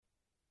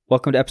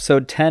Welcome to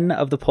episode 10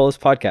 of the Polis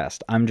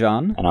Podcast. I'm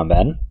John. And I'm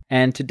Ben.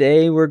 And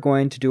today we're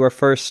going to do our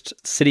first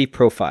city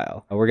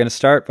profile. We're going to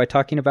start by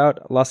talking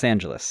about Los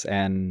Angeles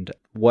and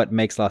what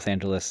makes Los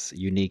Angeles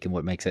unique and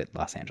what makes it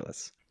Los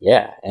Angeles.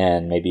 Yeah,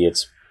 and maybe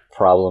its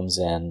problems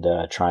and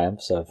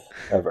triumphs of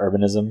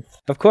urbanism.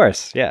 Of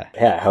course, yeah.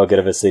 Yeah, how good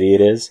of a city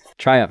it is.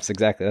 Triumphs,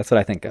 exactly. That's what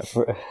I think of.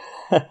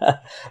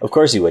 Of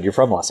course you would. You're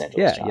from Los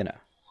Angeles, Yeah, John. you know.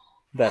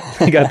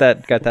 Got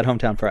that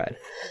hometown pride.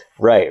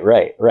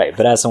 Right.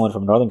 But as someone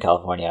from Northern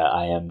California,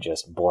 I am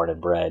just born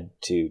and bred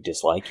to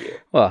dislike you.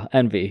 Well,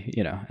 envy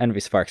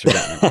sparks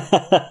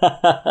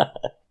resentment.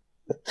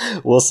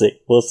 We'll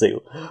see.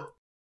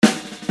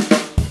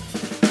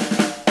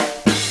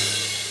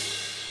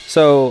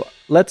 So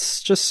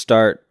let's just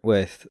start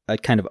with a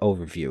kind of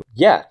overview.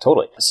 Yeah,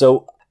 totally.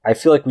 So I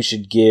feel like we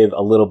should give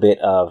a little bit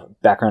of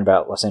background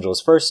about Los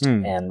Angeles first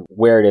and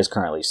where it is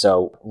currently.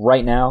 So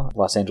right now,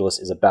 Los Angeles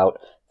is about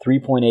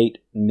 3.8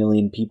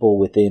 million people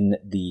within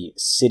the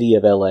city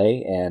of LA.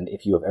 And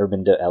if you have ever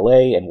been to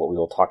LA, and what we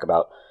will talk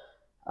about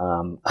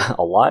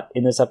a lot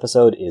in this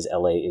episode is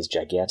LA is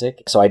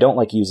gigantic. So I don't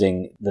like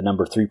using the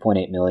number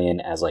 3.8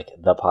 million as like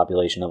the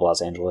population of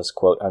Los Angeles,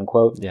 quote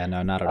unquote. Yeah,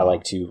 no, not at all. I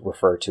like to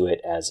refer to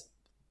it as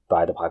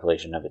by the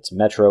population of its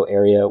metro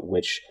area,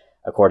 which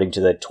according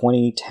to the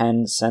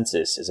 2010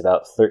 census is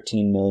about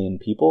 13 million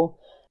people.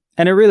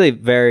 And it really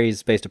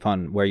varies based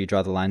upon where you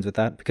draw the lines with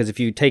that. Because if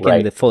you take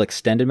in the full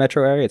extended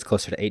metro area, it's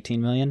closer to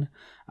 18 million.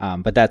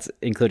 But that's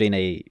including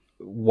a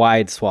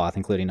wide swath,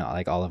 including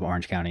like all of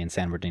Orange County and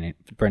San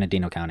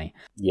Bernardino County.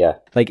 Yeah.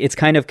 Like it's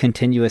kind of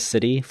continuous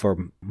city for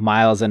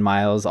miles and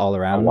miles all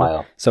around.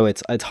 Wow. So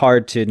it's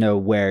hard to know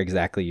where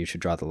exactly you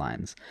should draw the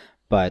lines.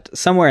 But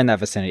somewhere in that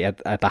vicinity,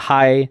 at the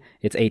high,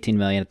 it's 18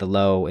 million. At the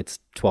low, it's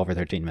 12 or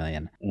 13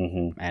 million.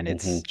 Mm-hmm. And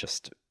it's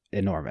just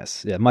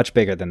enormous. Yeah, much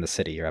bigger than the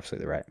city. You're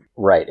absolutely right.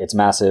 Right. It's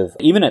massive.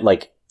 Even at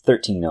like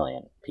 13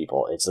 million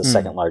people, it's the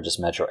second largest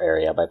metro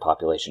area by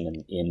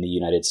population in the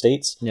United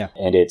States. Yeah.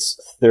 And it's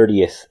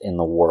 30th in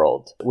the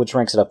world, which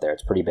ranks it up there.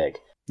 It's pretty big.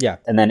 Yeah.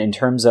 And then in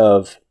terms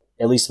of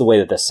at least the way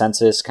that the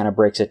census kind of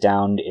breaks it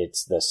down,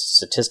 it's the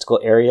statistical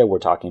area. We're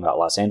talking about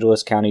Los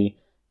Angeles County,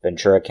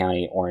 Ventura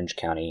County, Orange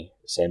County,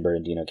 San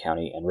Bernardino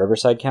County, and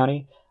Riverside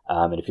County.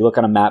 And if you look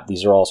on a map,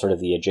 these are all sort of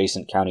the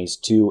adjacent counties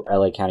to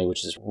LA County,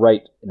 which is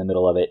right in the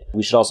middle of it.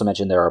 We should also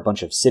mention there are a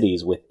bunch of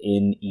cities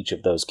within each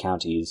of those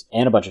counties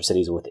and a bunch of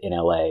cities within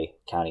LA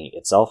County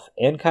itself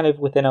and kind of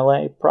within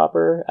LA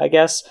proper, I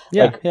guess.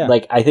 Yeah.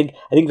 Like I think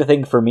the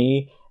thing for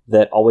me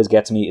that always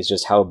gets me is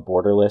just how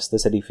borderless the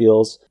city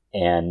feels.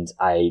 And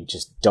I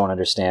just don't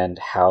understand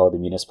how the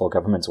municipal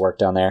governments work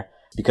down there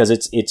because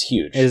it's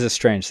huge. It is a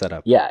strange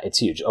setup. Yeah, it's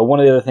huge. One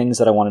of the other things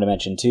that I wanted to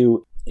mention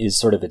too is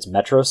sort of its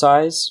metro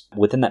size.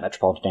 Within that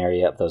metropolitan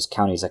area of those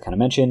counties I kind of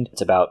mentioned,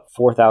 it's about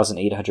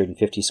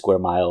 4,850 square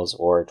miles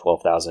or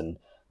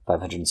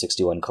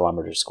 12,561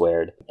 kilometers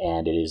squared.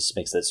 And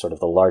makes it sort of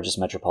the largest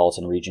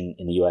metropolitan region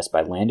in the U.S.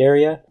 by land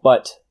area.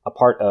 But a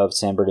part of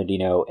San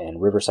Bernardino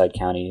and Riverside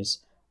counties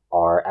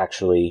are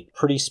actually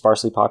pretty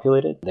sparsely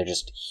populated. They're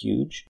just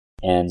huge.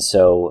 And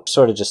so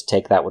sort of just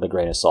take that with a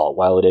grain of salt.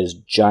 While it is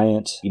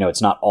giant,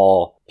 it's not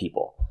all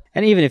people.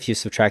 And even if you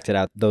subtracted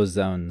out those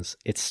zones,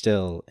 it's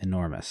still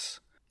enormous.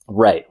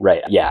 Right.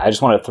 Yeah, I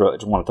just want to throw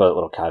that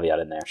little caveat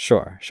in there.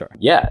 Sure.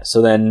 Yeah,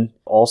 so then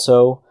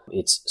also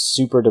it's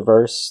super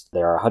diverse.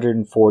 There are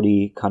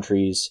 140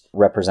 countries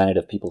represented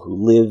of people who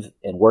live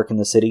and work in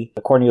the city.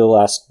 According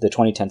to the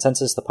 2010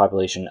 census, the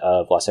population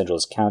of Los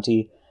Angeles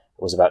County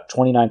was about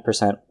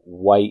 29%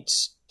 white,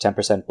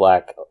 10%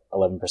 black,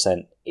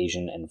 11%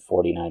 Asian, and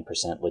 49%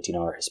 Latino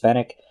or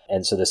Hispanic.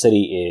 And so the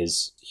city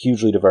is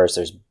hugely diverse.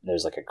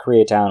 There's like a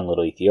Koreatown,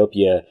 Little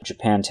Ethiopia,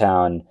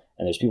 Japantown,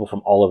 and there's people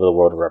from all over the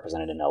world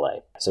represented in LA.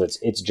 So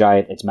it's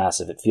giant, it's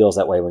massive. It feels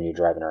that way when you're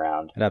driving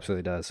around. It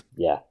absolutely does.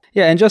 Yeah.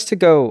 Yeah, and just to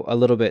go a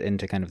little bit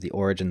into kind of the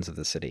origins of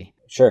the city.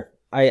 Sure.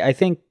 I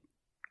think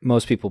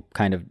most people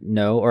kind of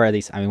know, or at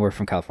least, we're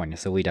from California,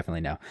 so we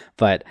definitely know.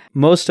 But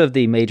most of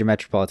the major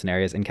metropolitan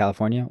areas in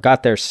California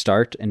got their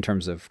start in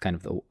terms of kind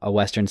of a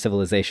Western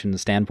civilization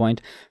standpoint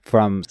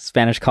from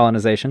Spanish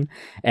colonization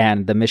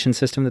and the mission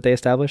system that they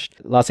established.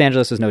 Los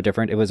Angeles is no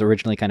different. It was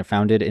originally kind of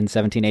founded in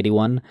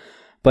 1781,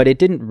 but it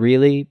didn't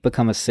really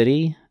become a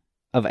city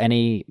of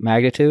any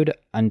magnitude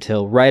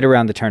until right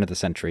around the turn of the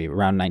century,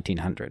 around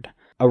 1900.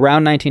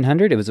 Around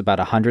 1900, it was about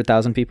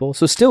 100,000 people,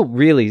 so still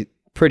really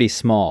pretty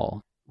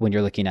small when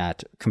you're looking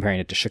at comparing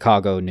it to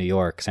Chicago, New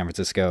York, San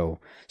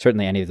Francisco,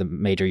 certainly any of the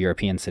major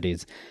European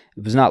cities.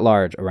 It was not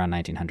large around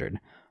 1900.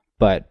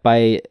 But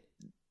by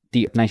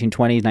the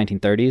 1920s,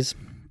 1930s,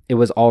 it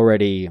was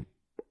already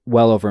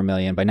well over 1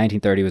 million. By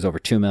 1930, it was over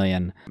 2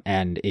 million,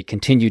 and it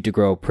continued to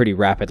grow pretty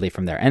rapidly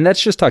from there. And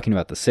that's just talking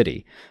about the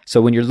city.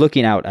 So when you're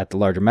looking out at the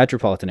larger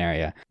metropolitan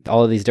area,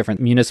 all of these different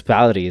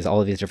municipalities,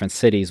 all of these different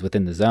cities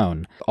within the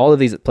zone, all of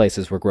these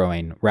places were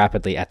growing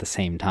rapidly at the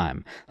same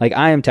time. Like,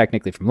 I am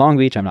technically from Long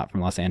Beach. I'm not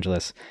from Los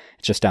Angeles.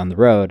 It's just down the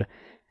road.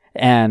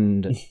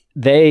 And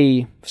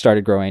they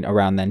started growing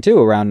around then too,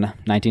 around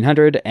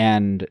 1900,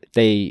 and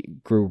they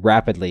grew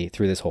rapidly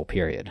through this whole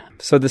period.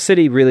 So the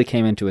city really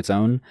came into its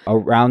own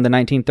around the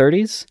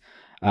 1930s.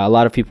 A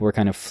lot of people were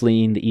kind of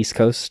fleeing the East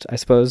Coast, I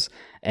suppose,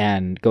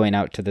 and going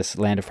out to this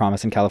land of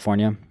promise in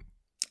California.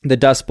 The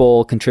Dust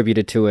Bowl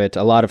contributed to it.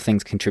 A lot of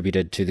things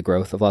contributed to the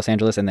growth of Los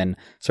Angeles. And then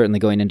certainly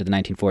going into the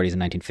 1940s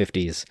and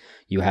 1950s,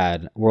 you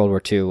had World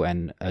War II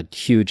and a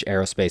huge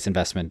aerospace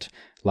investment,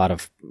 a lot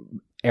of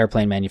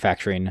airplane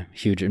manufacturing,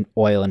 huge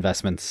oil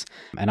investments.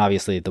 And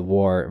obviously the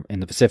war in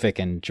the Pacific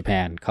and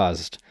Japan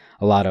caused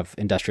a lot of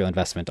industrial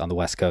investment on the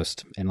West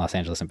Coast, in Los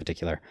Angeles in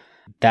particular.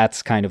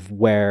 That's kind of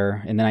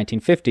where in the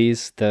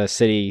 1950s, the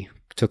city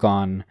took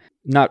on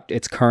not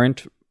its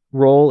current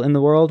role in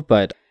the world,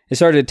 but it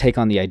started to take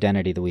on the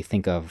identity that we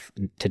think of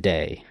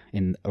today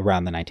in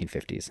around the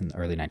 1950s and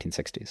early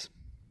 1960s.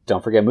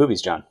 Don't forget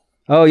movies, John.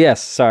 Oh,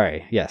 yes.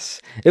 Sorry.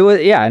 Yes. It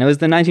was, yeah. And it was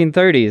the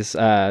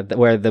 1930s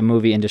where the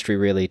movie industry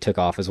really took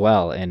off as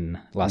well in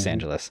Los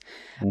Angeles.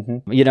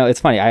 Mm-hmm. You know, it's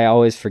funny. I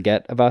always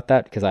forget about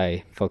that because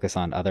I focus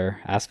on other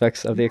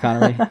aspects of the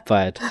economy.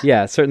 But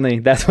yeah, certainly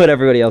that's what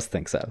everybody else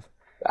thinks of.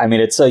 I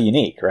mean, it's so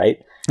unique, right?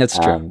 That's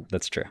true.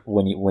 That's true.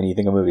 When you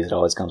think of movies, it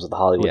always comes with the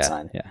Hollywood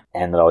sign. Yeah.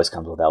 And it always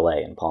comes with LA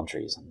and palm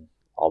trees and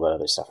all that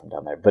other stuff from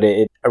down there. But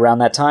around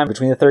that time,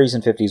 between the 30s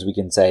and 50s, we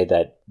can say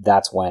that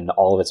that's when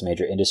all of its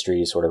major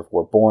industries sort of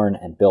were born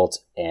and built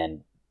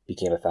and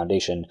became a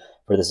foundation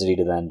for the city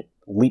to then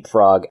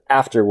leapfrog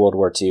after World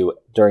War II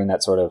during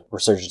that sort of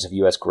resurgence of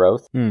U.S.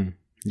 growth.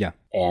 Yeah.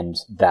 And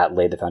that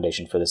laid the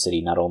foundation for the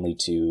city not only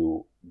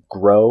to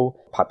grow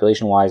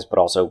population-wise, but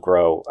also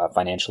grow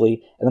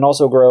financially, and then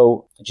also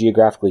grow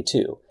geographically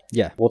too.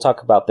 Yeah. We'll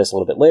talk about this a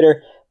little bit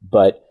later,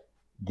 but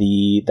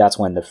that's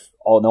when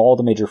all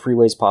the major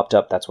freeways popped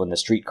up. That's when the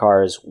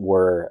streetcars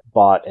were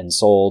bought and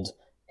sold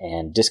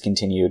and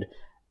discontinued,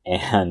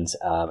 and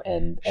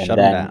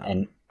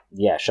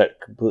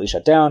completely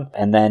shut down.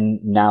 And then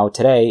now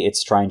today,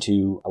 it's trying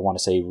to, I want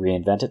to say,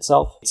 reinvent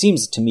itself. It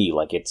seems to me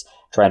like it's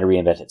trying to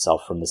reinvent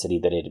itself from the city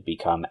that it had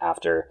become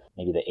after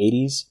maybe the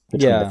 80s,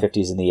 between the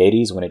 50s and the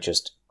 80s, when it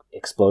just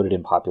exploded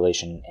in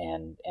population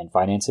and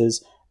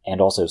finances and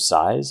also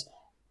size.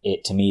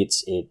 To me,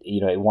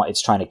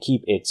 it's trying to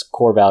keep its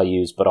core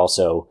values, but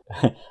also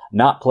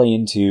not play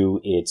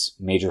into its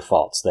major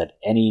faults that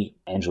any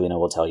Angelino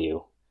will tell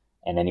you,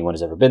 and anyone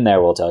who's ever been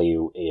there will tell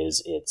you,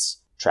 is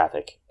its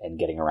traffic and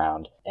getting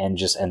around, and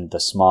the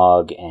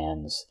smog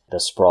and the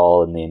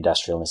sprawl and the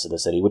industrialness of the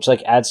city, which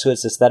like adds to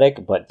its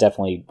aesthetic, but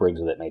definitely brings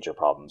with it major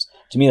problems.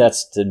 To me,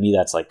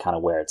 that's like kind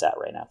of where it's at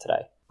right now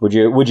today. Would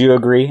you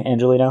agree,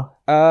 Angelino?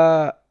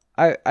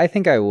 I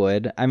think I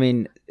would. I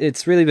mean,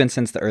 it's really been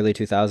since the early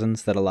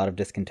 2000s that a lot of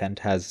discontent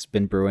has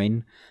been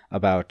brewing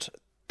about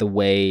the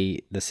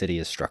way the city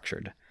is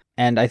structured.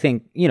 And I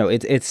think,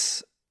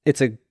 it's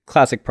a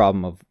classic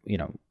problem of,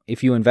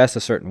 if you invest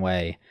a certain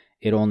way,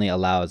 it only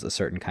allows a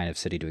certain kind of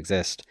city to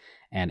exist,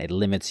 and it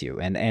limits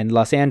you. And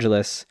Los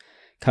Angeles,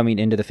 coming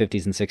into the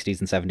 50s and 60s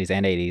and 70s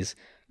and 80s,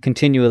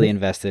 continually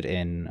invested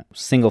in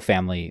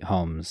single-family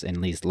homes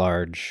in these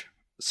large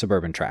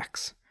suburban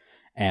tracts.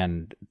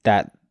 And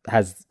that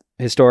has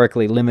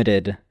historically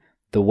limited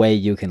the way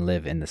you can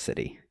live in the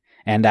city.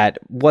 And that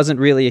wasn't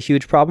really a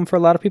huge problem for a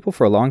lot of people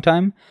for a long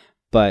time.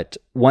 But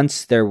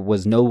once there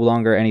was no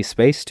longer any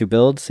space to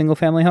build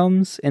single-family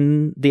homes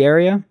in the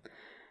area,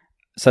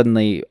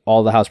 suddenly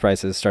all the house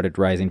prices started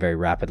rising very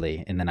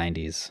rapidly in the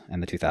 90s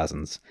and the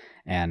 2000s.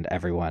 And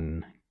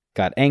everyone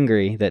got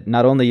angry that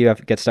not only you have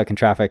to get stuck in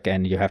traffic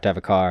and you have to have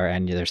a car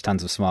and there's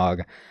tons of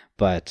smog,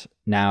 but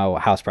now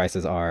house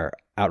prices are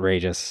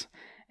outrageous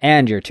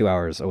and you're 2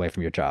 hours away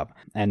from your job.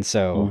 And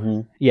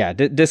so,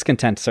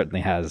 discontent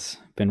certainly has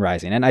been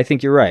rising. And I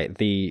think you're right.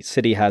 The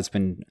city has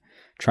been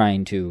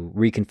trying to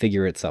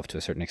reconfigure itself to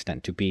a certain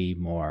extent to be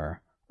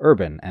more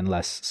urban and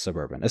less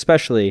suburban,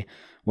 especially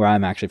where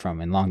I'm actually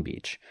from in Long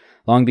Beach.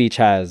 Long Beach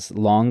has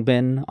long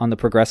been on the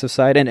progressive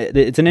side. And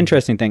it's an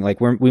interesting thing. Like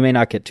we may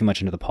not get too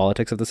much into the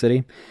politics of the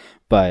city,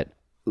 but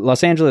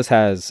Los Angeles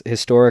has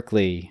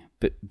historically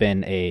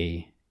been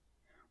a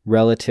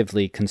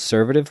relatively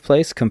conservative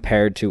place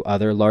compared to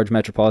other large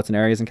metropolitan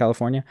areas in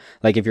California.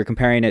 Like if you're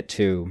comparing it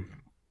to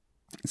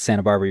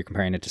Santa Barbara, you're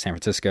comparing it to San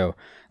Francisco,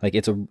 like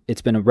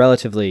it's been a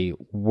relatively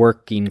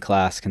working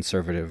class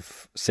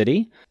conservative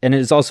city, and it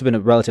has also been a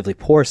relatively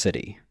poor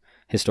city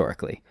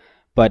historically,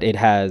 but it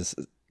has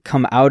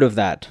come out of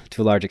that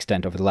to a large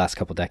extent over the last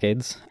couple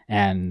decades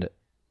and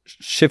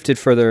shifted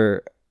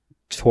further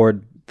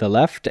toward the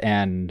left,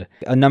 and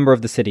a number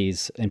of the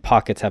cities in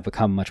pockets have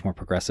become much more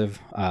progressive.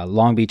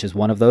 Long Beach is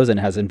one of those and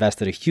has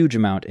invested a huge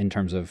amount in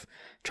terms of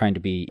trying to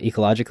be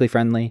ecologically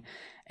friendly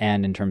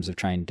and in terms of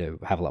trying to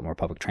have a lot more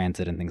public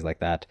transit and things like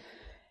that.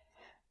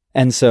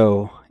 And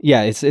so,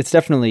 yeah, it's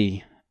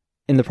definitely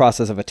in the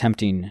process of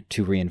attempting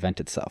to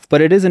reinvent itself.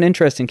 But it is an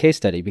interesting case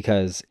study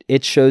because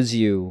it shows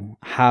you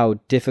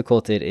how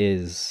difficult it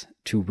is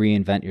to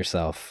reinvent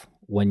yourself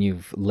when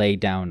you've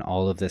laid down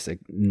all of this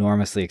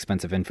enormously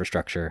expensive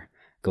infrastructure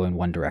go in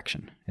one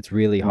direction. It's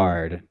really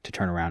hard to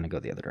turn around and go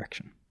the other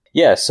direction.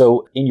 Yeah,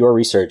 so in your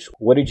research,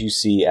 what did you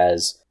see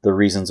as the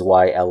reasons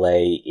why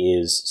LA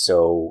is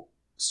so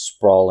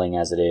sprawling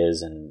as it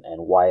is and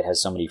why it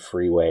has so many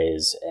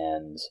freeways?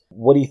 And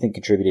what do you think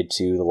contributed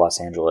to the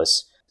Los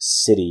Angeles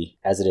city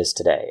as it is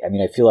today? I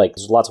mean, I feel like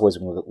there's lots of ways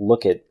we can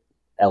look at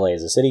LA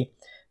as a city,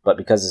 but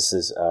because this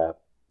is a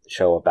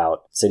show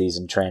about cities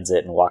and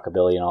transit and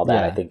walkability and all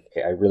that, I think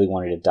I really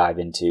wanted to dive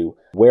into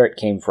where it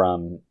came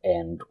from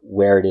and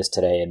where it is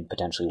today and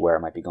potentially where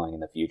it might be going in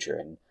the future.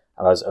 And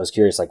I was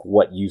curious, like,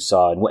 what you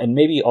saw, and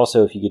maybe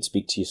also if you could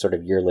speak to sort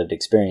of your lived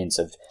experience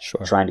of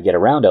trying to get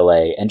around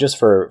LA. And just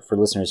for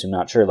listeners who are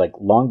not sure, like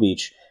Long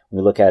Beach,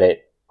 when we look at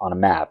it on a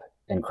map,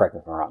 and correct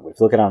me if I'm wrong, but if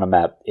you look at it on a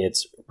map,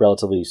 it's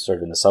relatively sort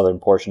of in the southern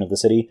portion of the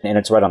city, and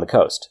it's right on the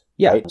coast.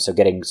 Yeah. Right? So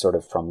getting sort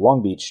of from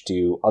Long Beach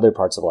to other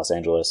parts of Los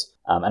Angeles,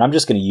 and I'm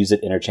just going to use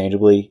it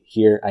interchangeably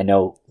here. I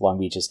know Long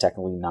Beach is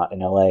technically not in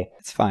LA.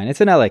 It's fine. It's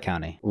in LA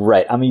County.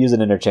 Right. I'm going to use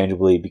it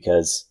interchangeably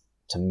because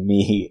to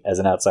me, as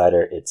an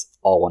outsider, it's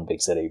all one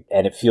big city,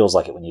 and it feels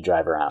like it when you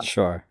drive around.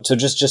 Sure. So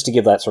just to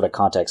give that sort of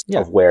context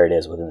of where it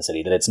is within the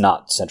city, that it's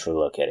not centrally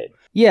located.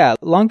 Yeah,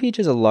 Long Beach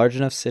is a large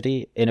enough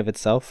city in of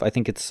itself. I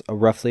think it's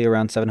roughly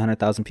around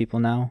 700,000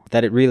 people now,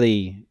 that it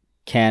really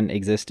can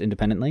exist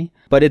independently.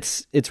 But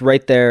it's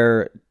right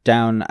there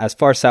down as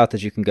far south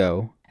as you can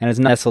go, and it's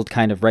nestled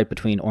kind of right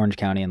between Orange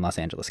County and Los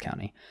Angeles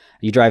County.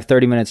 You drive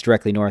 30 minutes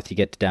directly north, you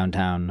get to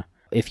downtown,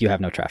 if you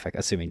have no traffic,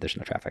 assuming there's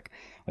no traffic,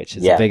 which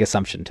is a big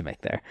assumption to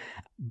make there.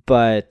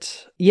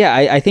 But yeah,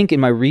 I think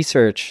in my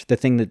research, the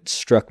thing that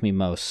struck me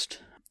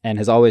most and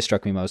has always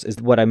struck me most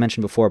is what I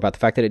mentioned before about the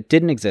fact that it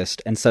didn't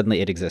exist and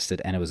suddenly it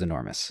existed and it was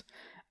enormous.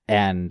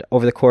 And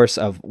over the course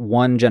of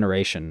one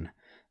generation,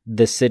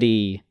 the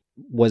city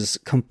was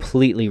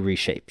completely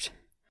reshaped.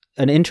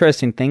 An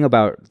interesting thing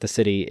about the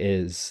city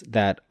is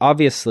that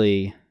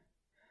obviously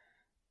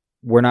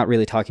we're not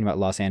really talking about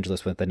Los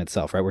Angeles within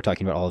itself, right? We're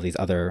talking about all of these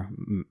other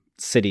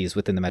cities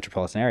within the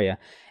metropolitan area.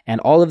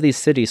 And all of these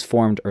cities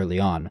formed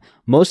early on.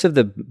 Most of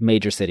the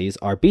major cities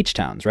are beach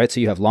towns, right? So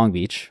you have Long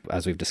Beach,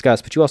 as we've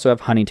discussed, but you also have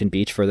Huntington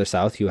Beach further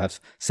south. You have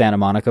Santa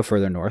Monica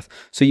further north.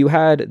 So you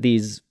had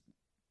these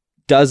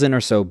dozen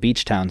or so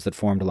beach towns that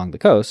formed along the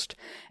coast,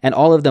 and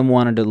all of them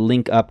wanted to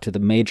link up to the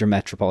major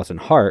metropolitan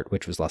heart,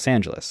 which was Los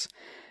Angeles.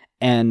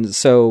 And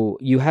so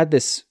you had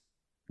this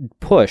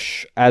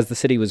push as the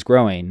city was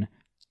growing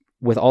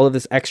with all of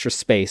this extra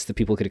space that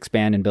people could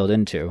expand and build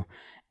into.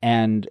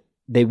 And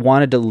they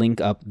wanted to link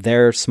up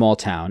their small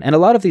town. And a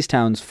lot of these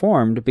towns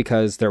formed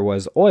because there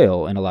was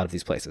oil in a lot of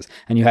these places,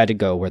 and you had to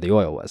go where the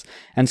oil was.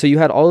 And so you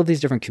had all of these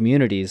different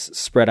communities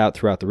spread out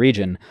throughout the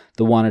region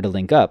that wanted to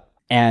link up.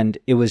 And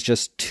it was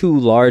just too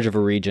large of a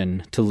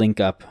region to link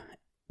up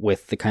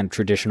with the kind of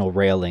traditional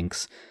rail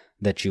links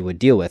that you would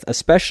deal with,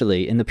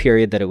 especially in the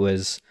period that it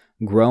was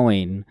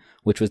growing,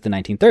 which was the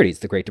 1930s,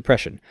 the Great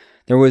Depression.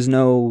 There was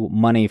no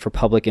money for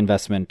public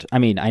investment. I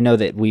mean, I know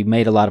that we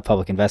made a lot of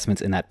public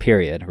investments in that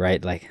period,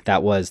 right? Like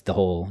that was the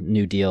whole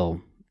New Deal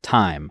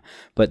time,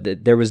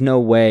 but there was no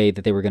way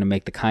that they were going to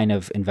make the kind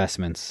of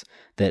investments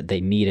that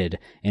they needed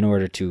in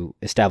order to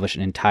establish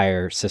an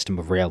entire system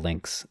of rail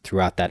links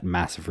throughout that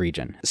massive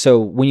region. So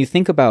when you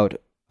think about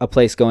a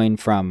place going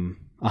from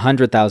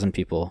 100,000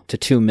 people to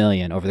 2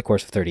 million over the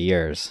course of 30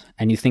 years,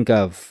 and you think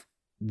of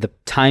the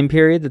time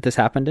period that this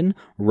happened in,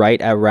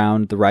 right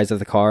around the rise of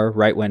the car,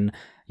 right when,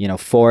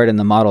 Ford and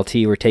the Model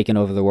T were taking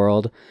over the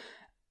world,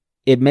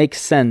 it makes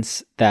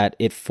sense that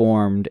it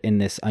formed in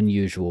this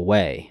unusual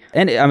way.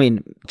 And I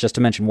mean, just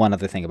to mention one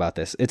other thing about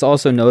this, it's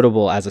also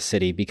notable as a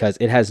city because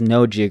it has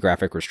no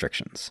geographic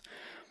restrictions.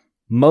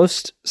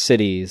 Most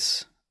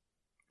cities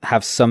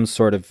have some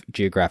sort of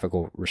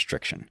geographical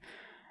restriction,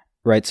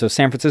 right? So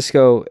San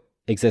Francisco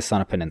exists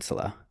on a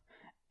peninsula,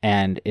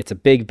 and it's a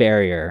big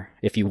barrier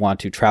if you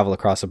want to travel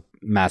across a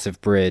massive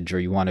bridge or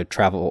you want to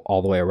travel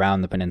all the way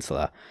around the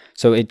peninsula.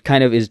 So it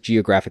kind of is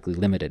geographically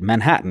limited.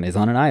 Manhattan is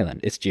on an island.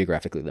 It's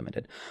geographically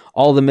limited.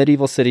 All the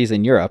medieval cities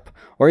in Europe,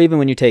 or even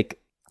when you take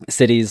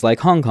cities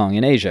like Hong Kong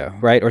in Asia,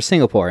 right? Or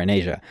Singapore in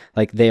Asia,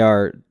 like they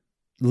are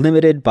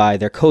limited by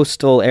their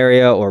coastal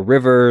area or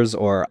rivers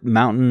or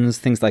mountains,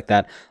 things like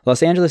that.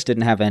 Los Angeles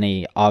didn't have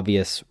any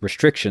obvious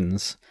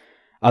restrictions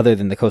other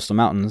than the coastal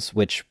mountains,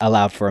 which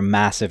allowed for a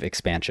massive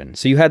expansion.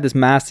 So you had this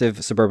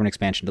massive suburban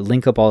expansion to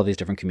link up all of these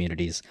different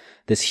communities,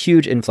 this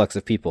huge influx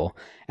of people,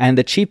 and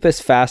the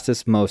cheapest,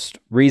 fastest, most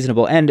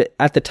reasonable, and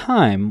at the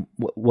time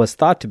was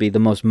thought to be the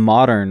most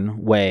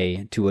modern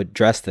way to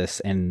address this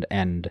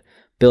and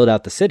build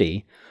out the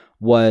city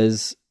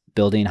was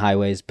building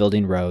highways,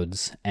 building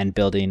roads, and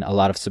building a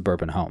lot of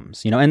suburban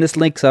homes. And this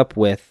links up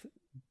with,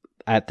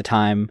 at the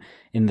time,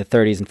 in the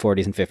 30s and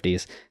 40s and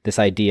 50s, this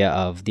idea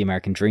of the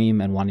American dream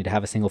and wanting to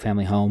have a single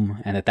family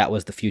home, and that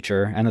was the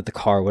future, and that the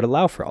car would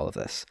allow for all of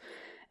this.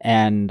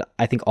 And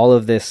I think all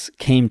of this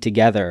came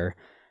together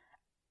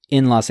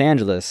in Los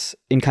Angeles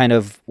in kind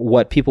of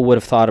what people would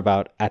have thought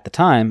about at the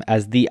time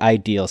as the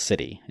ideal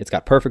city. It's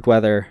got perfect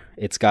weather,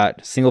 it's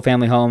got single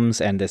family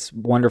homes, and this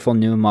wonderful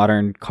new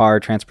modern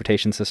car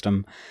transportation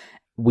system.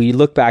 We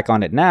look back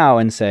on it now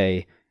and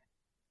say,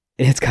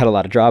 it's got a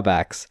lot of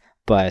drawbacks,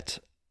 but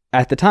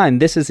at the time,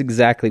 this is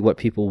exactly what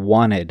people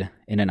wanted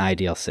in an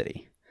ideal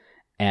city.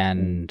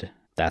 And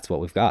that's what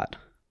we've got.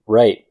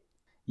 Right.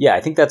 Yeah,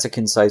 I think that's a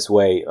concise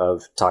way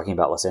of talking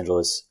about Los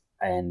Angeles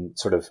and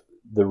sort of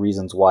the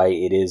reasons why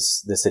it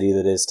is the city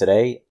that it is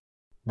today.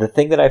 The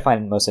thing that I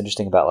find most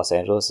interesting about Los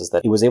Angeles is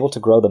that it was able to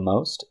grow the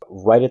most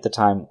right at the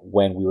time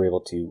when we were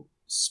able to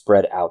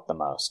spread out the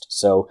most.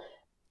 So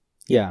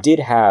it did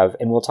have,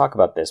 and we'll talk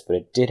about this, but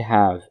it did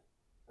have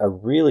a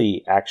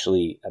really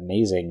actually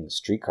amazing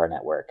streetcar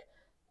network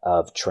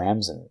of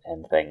trams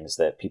and things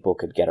that people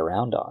could get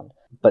around on.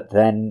 But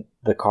then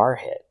the car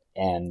hit,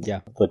 and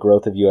the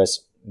growth of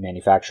U.S.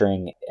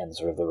 manufacturing and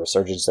sort of the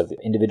resurgence of the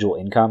individual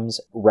incomes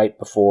right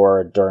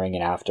before, during,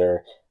 and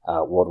after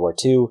World War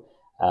II.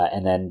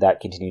 And then that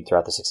continued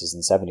throughout the 60s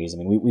and 70s. I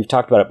mean, we've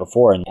talked about it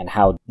before, and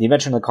how the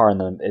invention of the car and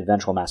the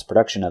eventual mass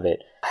production of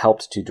it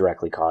helped to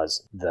directly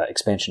cause the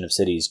expansion of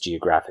cities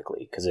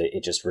geographically, because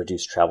it just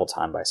reduced travel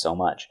time by so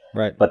much.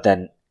 Right. But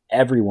then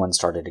everyone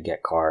started to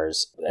get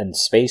cars, and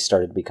space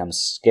started to become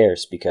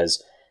scarce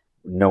because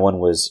no one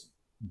was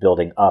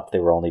building up, they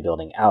were only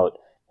building out.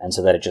 And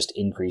so that it just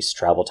increased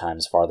travel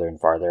times farther and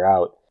farther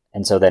out.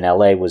 And so then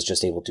LA was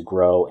just able to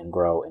grow and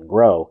grow and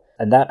grow.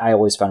 And that I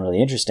always found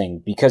really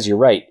interesting, because you're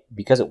right,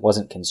 because it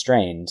wasn't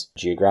constrained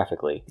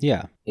geographically.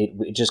 Yeah.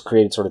 It just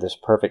created sort of this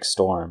perfect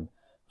storm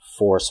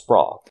for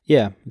sprawl.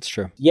 Yeah, it's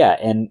true. Yeah,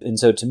 and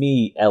so to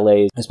me,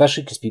 LA,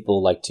 especially because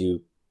people like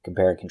to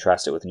compare and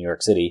contrast it with New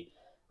York City,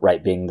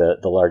 right, being the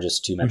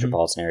largest two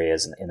metropolitan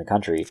areas in the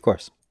country. Of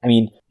course. I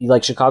mean,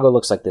 like Chicago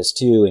looks like this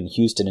too, and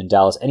Houston and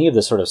Dallas, any of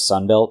the sort of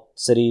Sunbelt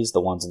cities,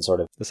 the ones in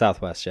sort of... the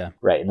Southwest, yeah.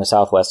 Right, in the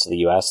Southwest of the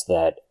U.S.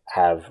 that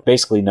have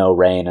basically no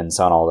rain and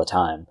sun all the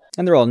time.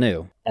 And they're all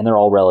new. And they're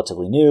all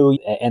relatively new,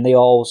 and they were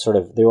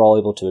all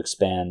able to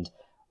expand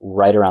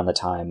right around the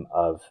time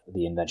of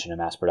the invention and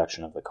mass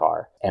production of the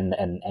car. And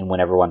when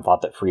everyone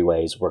thought that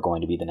freeways were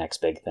going to be the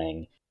next big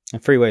thing.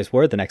 And freeways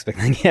were the next big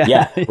thing, yeah.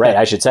 Yeah, right,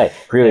 I should say.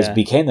 Freeways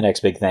became the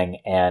next big thing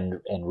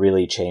and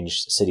really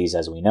changed cities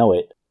as we know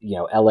it. You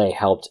know, LA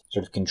helped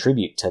sort of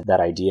contribute to that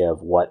idea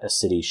of what a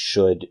city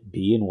should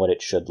be and what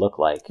it should look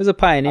like. It was a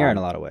pioneer in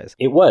a lot of ways.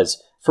 It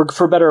was,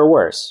 for better or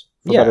worse.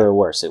 For better or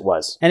worse, it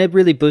was. And it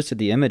really boosted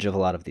the image of a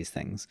lot of these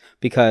things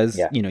because,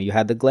 you know, you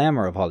had the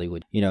glamour of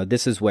Hollywood. You know,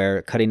 this is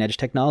where cutting edge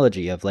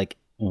technology of like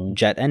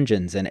jet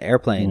engines and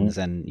airplanes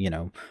and, you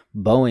know,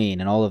 Boeing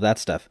and all of that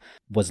stuff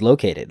was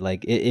located.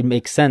 Like it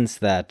makes sense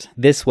that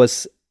this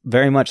was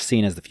very much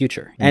seen as the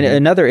future. And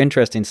another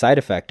interesting side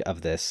effect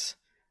of this,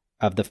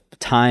 of the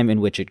time in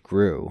which it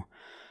grew,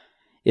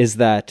 is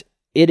that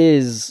it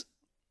is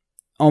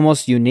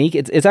almost unique.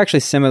 It's actually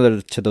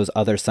similar to those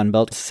other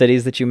Sunbelt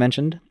cities that you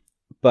mentioned,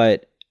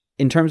 but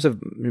in terms of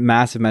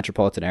massive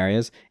metropolitan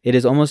areas, it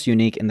is almost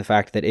unique in the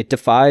fact that it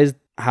defies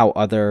how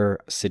other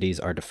cities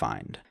are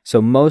defined.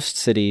 So most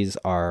cities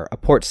are a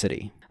port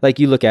city. Like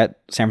you look at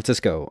San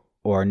Francisco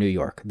or New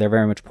York, they're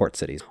very much port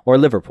cities. Or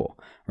Liverpool,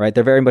 right?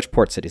 They're very much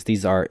port cities.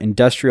 These are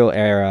industrial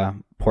era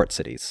port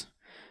cities.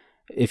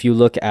 If you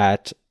look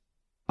at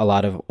a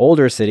lot of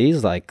older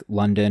cities like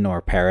London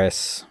or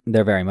Paris,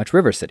 they're very much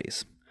river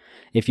cities.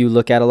 If you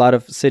look at a lot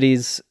of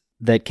cities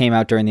that came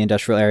out during the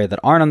industrial era that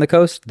aren't on the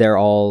coast, they're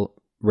all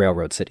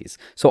railroad cities.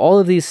 So all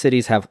of these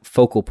cities have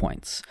focal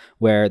points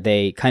where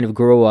they kind of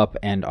grow up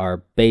and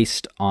are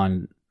based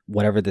on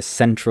whatever the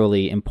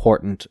centrally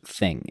important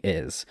thing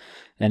is.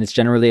 And it's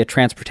generally a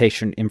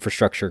transportation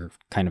infrastructure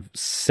kind of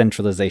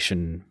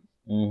centralization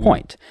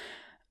point.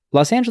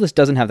 Los Angeles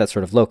doesn't have that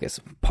sort of locus,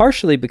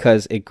 partially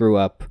because it grew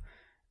up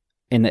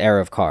in the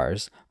era of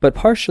cars, but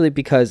partially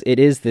because it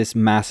is this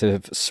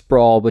massive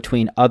sprawl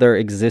between other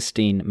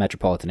existing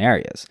metropolitan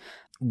areas.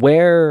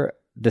 Where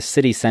the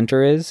city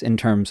center is in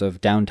terms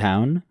of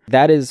downtown,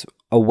 that is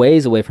a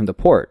ways away from the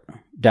port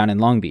down in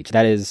Long Beach.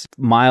 That is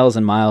miles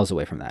and miles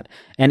away from that.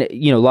 And,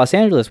 you know, Los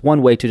Angeles,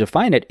 one way to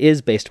define it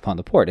is based upon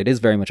the port. It is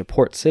very much a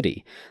port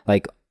city.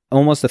 Like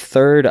almost a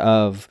third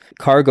of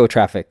cargo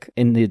traffic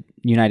in the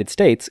United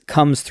States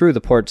comes through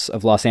the ports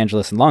of Los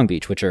Angeles and Long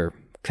Beach, which are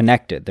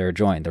connected. They're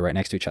joined. They're right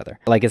next to each other.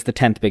 Like it's the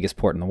 10th biggest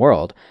port in the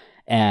world.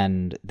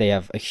 And they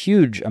have a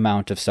huge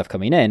amount of stuff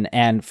coming in.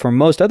 And for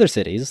most other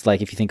cities,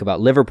 like if you think about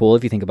Liverpool,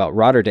 if you think about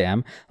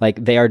Rotterdam,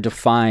 like they are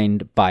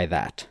defined by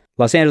that.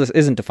 Los Angeles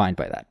isn't defined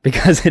by that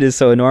because it is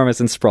so enormous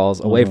and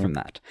sprawls away from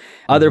that.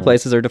 Other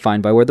places are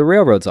defined by where the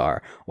railroads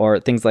are or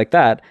things like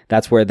that.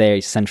 That's where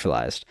they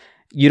centralized.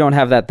 You don't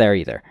have that there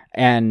either.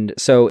 And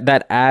so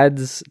that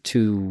adds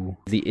to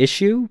the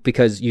issue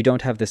because you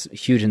don't have this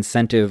huge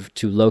incentive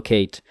to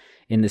locate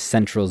in the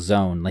central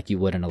zone like you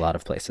would in a lot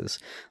of places.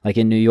 Like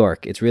in New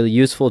York, it's really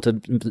useful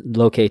to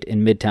locate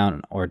in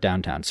Midtown or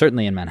downtown,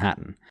 certainly in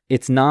Manhattan.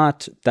 It's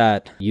not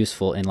that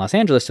useful in Los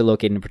Angeles to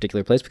locate in a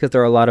particular place because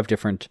there are a lot of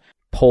different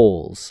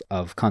poles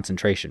of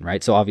concentration,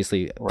 right? So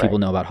obviously people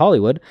know about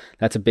Hollywood.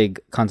 That's a big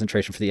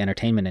concentration for the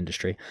entertainment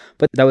industry.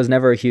 But that was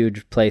never a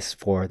huge place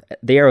for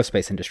the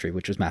aerospace industry,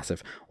 which was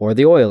massive, or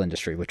the oil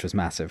industry, which was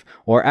massive,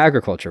 or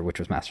agriculture, which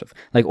was massive.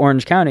 Like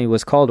Orange County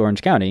was called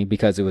Orange County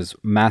because it was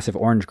massive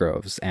orange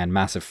groves and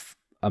massive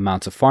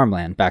amounts of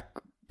farmland back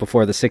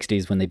before the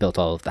 60s when they built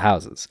all of the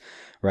houses,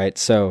 right?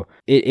 So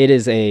it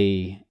is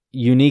a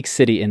unique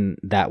city in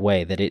that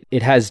way, that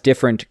it has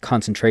different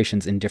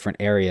concentrations in different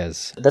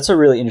areas. That's a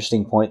really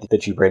interesting point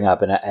that you bring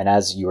up. And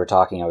as you were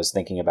talking, I was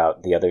thinking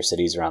about the other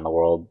cities around the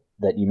world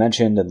that you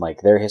mentioned and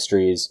like their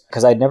histories,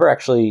 because I never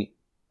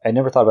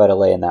thought about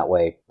LA in that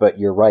way, but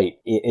you're right.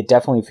 It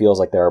definitely feels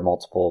like there are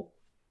multiple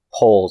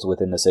poles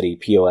within the city,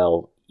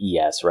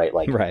 POLES, right?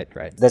 Like, right.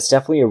 That's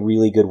definitely a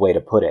really good way to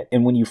put it.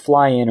 And when you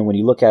fly in and when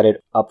you look at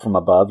it up from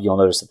above, you'll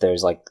notice that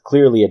there's like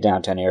clearly a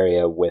downtown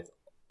area with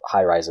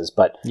high rises,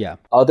 but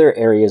other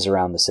areas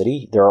around the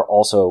city, there are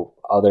also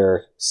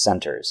other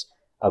centers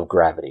of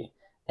gravity.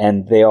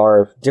 And they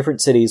are different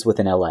cities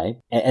within LA,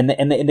 and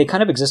they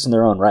kind of exist in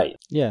their own right.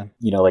 Yeah.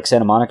 You know, like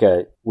Santa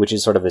Monica, which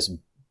is sort of this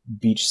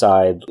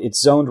beachside,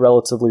 it's zoned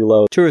relatively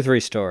low. 2 or 3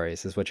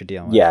 stories is what you're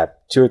dealing with. Yeah,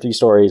 2 or 3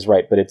 stories,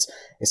 right. But it's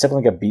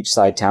definitely like a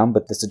beachside town,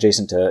 but it's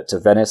adjacent to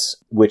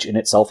Venice, which in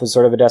itself is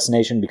sort of a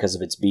destination because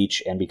of its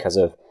beach and because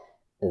of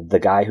the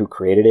guy who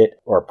created it,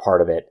 or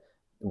part of it,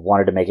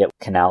 wanted to make it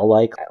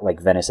canal-like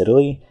Venice,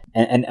 Italy.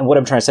 And what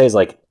I'm trying to say is,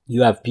 like,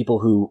 you have people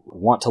who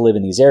want to live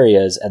in these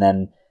areas and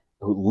then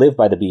who live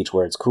by the beach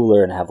where it's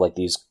cooler and have like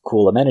these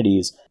cool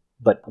amenities,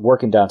 but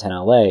work in downtown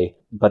LA.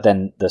 But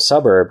then the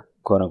suburb,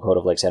 quote unquote,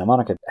 of like Santa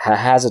Monica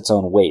has its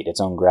own weight, its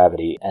own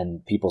gravity,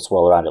 and people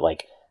swirl around it.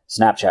 Like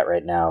Snapchat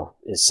right now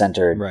is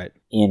centered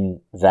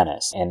in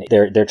Venice, and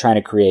they're trying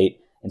to create,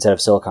 instead of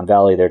Silicon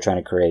Valley, they're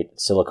trying to create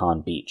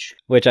Silicon Beach.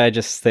 Which I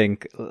just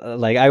think,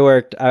 like, I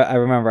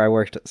remember I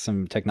worked at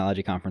some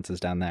technology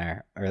conferences down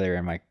there earlier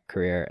in my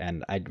career,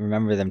 and I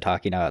remember them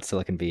talking about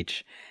Silicon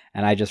Beach,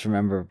 and I just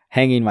remember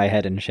hanging my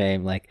head in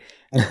shame, like,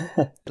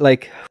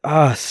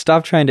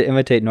 stop trying to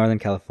imitate Northern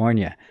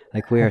California.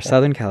 Like, we are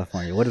Southern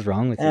California. What is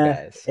wrong with you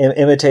guys?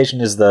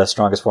 Imitation is the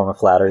strongest form of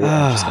flattery,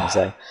 I'm just going to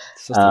say.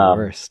 It's just the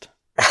worst.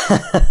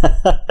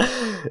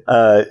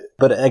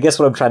 But I guess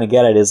what I'm trying to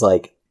get at is,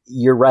 like,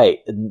 you're right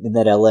in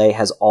that LA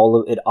has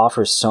it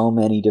offers so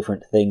many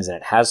different things, and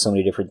it has so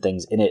many different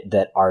things in it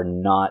that are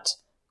not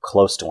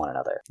close to one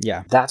another.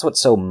 Yeah. That's what's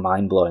so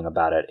mind-blowing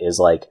about it, is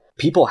like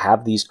people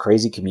have these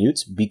crazy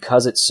commutes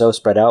because it's so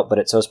spread out, but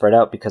it's so spread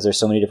out because there's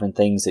so many different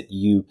things that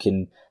you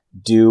can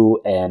do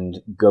and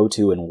go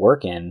to and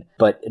work in,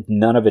 but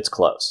none of it's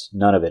close.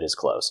 None of it is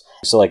close.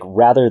 So like,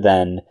 rather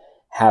than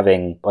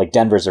having, like,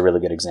 Denver's a really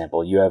good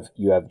example. You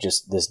have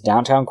just this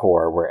downtown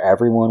core where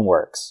everyone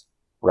works.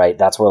 Right,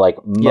 that's where like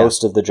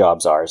most of the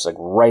jobs are. It's like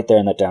right there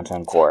in that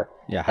downtown core.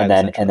 Yeah, and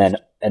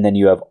then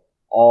you have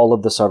all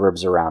of the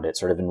suburbs around it,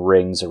 sort of in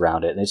rings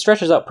around it, and it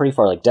stretches out pretty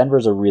far. Like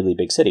Denver's a really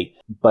big city,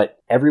 but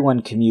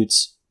everyone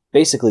commutes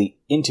basically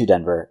into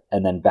Denver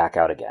and then back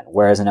out again.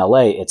 Whereas in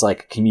LA, it's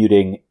like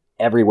commuting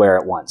everywhere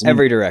at once.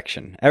 Every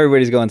direction.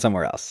 Everybody's going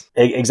somewhere else.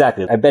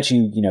 Exactly. I bet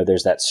you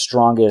there's that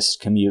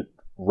strongest commute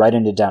right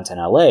into downtown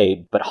LA,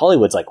 but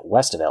Hollywood's like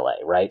west of LA,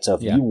 right? So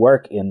if you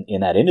work in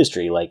that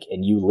industry, like,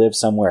 and you live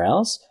somewhere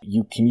else,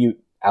 you commute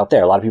out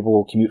there. A lot of people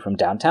will commute from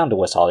downtown to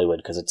West Hollywood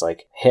because it's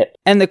like hip.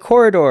 And the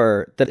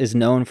corridor that is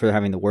known for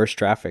having the worst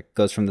traffic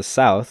goes from the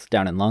south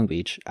down in Long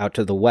Beach out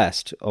to the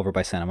west over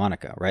by Santa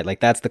Monica, right? Like,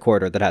 that's the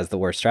corridor that has the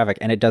worst traffic,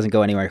 and it doesn't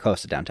go anywhere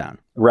close to downtown.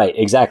 Right,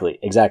 exactly.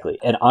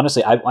 And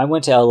honestly, I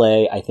went to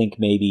LA, I think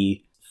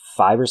maybe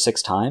 5 or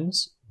 6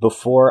 times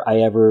before I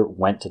ever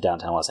went to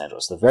downtown Los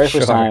Angeles. The very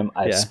first time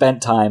I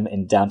spent time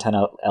in downtown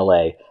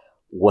LA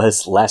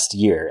was last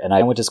year, and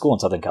I went to school in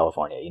Southern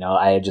California.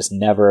 I had just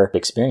never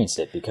experienced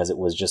it because it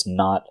was just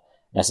not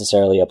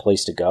necessarily a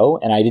place to go,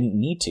 and I didn't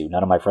need to.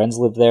 None of my friends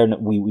lived there,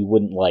 and we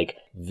wouldn't like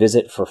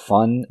visit for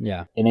fun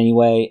in any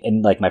way,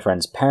 and like my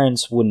friends'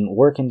 parents wouldn't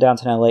work in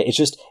downtown LA.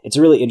 It's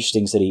a really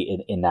interesting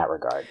city in that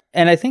regard.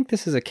 And I think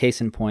this is a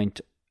case in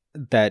point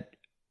that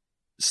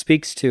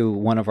speaks to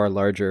one of our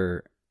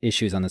larger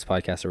issues on this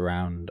podcast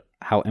around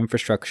how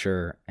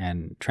infrastructure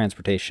and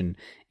transportation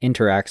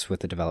interacts with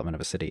the development of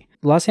a city.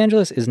 Los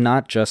Angeles is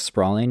not just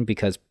sprawling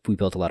because we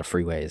built a lot of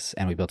freeways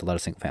and we built a lot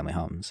of single-family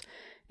homes.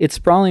 It's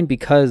sprawling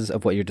because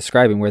of what you're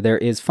describing, where there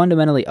is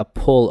fundamentally a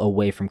pull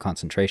away from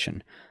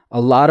concentration.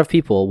 A lot of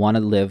people want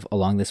to live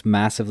along this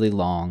massively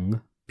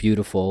long,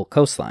 beautiful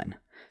coastline.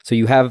 So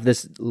you have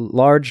this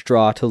large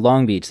draw to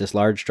Long Beach, this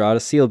large draw to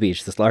Seal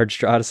Beach, this large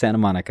draw to Santa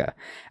Monica.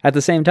 At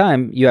the same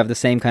time, you have the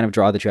same kind of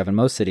draw that you have in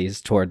most cities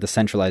toward the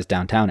centralized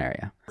downtown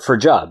area. For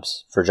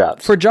jobs. For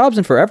jobs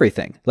and for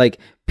everything. Like,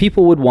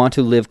 people would want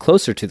to live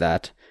closer to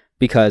that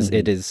because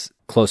it is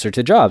closer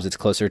to jobs. It's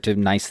closer to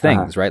nice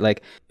things, right?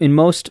 Like, in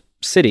most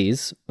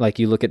cities, like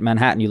you look at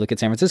Manhattan, you look at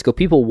San Francisco,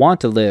 people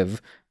want to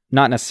live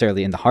not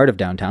necessarily in the heart of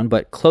downtown,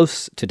 but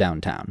close to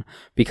downtown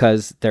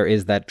because there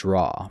is that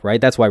draw,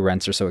 right? That's why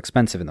rents are so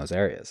expensive in those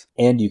areas.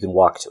 And you can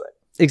walk to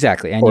it.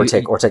 Exactly. And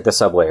take the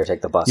subway or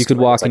take the bus. You could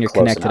walk and you're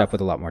connected up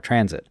with a lot more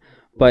transit.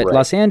 But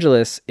Los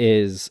Angeles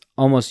is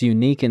almost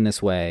unique in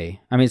this way.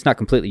 I mean, it's not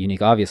completely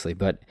unique, obviously,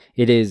 but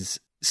it is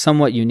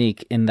somewhat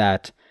unique in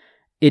that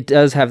it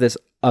does have this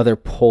other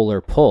polar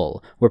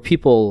pull where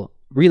people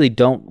really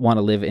don't want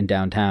to live in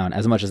downtown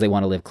as much as they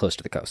want to live close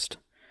to the coast.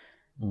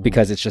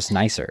 because it's just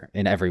nicer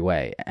in every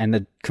way, and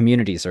the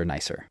communities are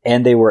nicer.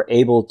 And they were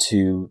able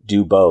to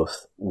do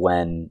both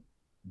when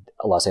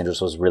Los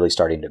Angeles was really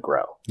starting to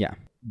grow. Yeah.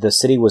 The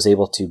city was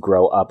able to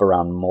grow up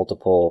around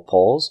multiple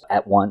poles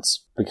at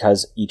once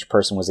because each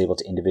person was able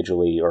to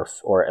individually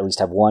or at least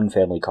have one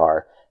family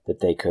car that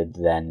they could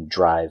then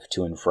drive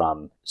to and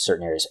from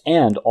certain areas.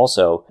 And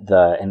also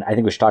and I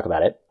think we should talk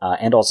about it,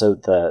 and also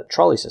the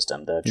trolley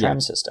system, the tram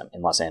system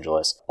in Los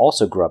Angeles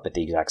also grew up at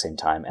the exact same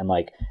time. And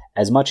like,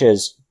 as much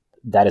as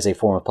that is a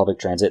form of public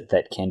transit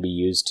that can be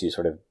used to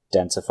sort of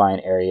densify an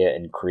area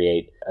and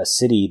create a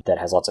city that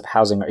has lots of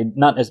housing,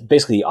 not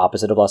basically the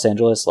opposite of Los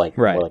Angeles, like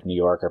more like New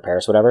York or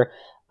Paris, whatever.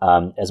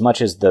 As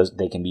much as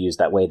they can be used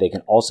that way, they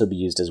can also be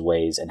used as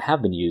ways, and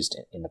have been used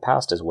in the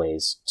past as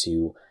ways,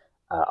 to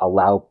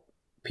allow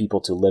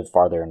people to live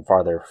farther and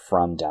farther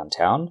from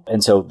downtown.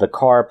 And so the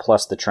car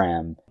plus the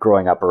tram,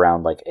 growing up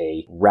around like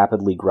a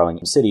rapidly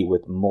growing city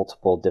with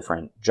multiple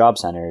different job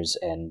centers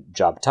and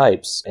job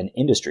types and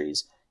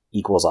industries,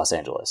 equals Los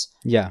Angeles.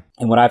 Yeah.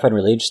 And what I find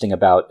really interesting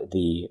about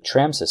the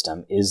tram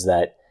system is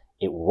that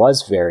it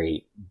was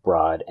very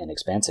broad and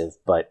expansive,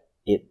 but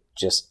it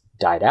just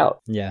died out.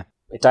 Yeah.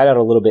 It died out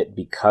a little bit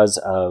because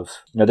of,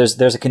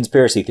 there's a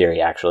conspiracy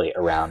theory actually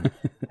around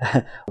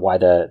why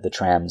the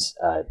trams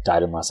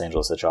died in Los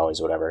Angeles, the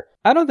trolleys, whatever.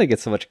 I don't think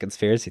it's so much a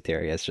conspiracy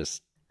theory. It's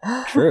just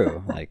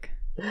true.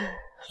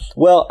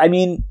 Well, I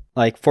mean,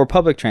 like, for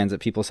public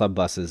transit, people saw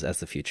buses as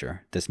the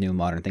future, this new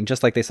modern thing,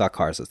 just like they saw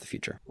cars as the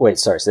future. Wait,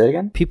 sorry, say that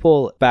again?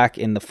 People back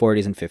in the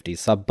 40s and 50s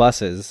saw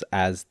buses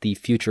as the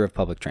future of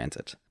public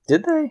transit.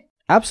 Did they?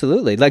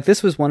 Absolutely. Like,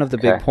 this was one of the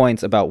big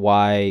points about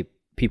why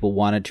people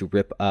wanted to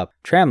rip up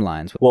tram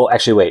lines. Well,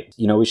 actually, wait.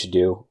 You know what we should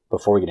do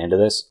before we get into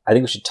this? I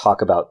think we should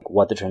talk about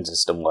what the transit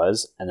system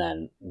was and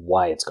then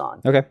why it's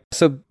gone. Okay.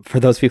 So for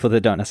those people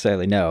that don't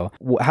necessarily know,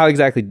 how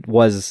exactly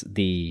was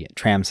the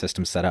tram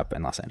system set up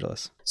in Los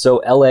Angeles?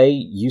 So LA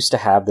used to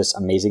have this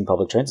amazing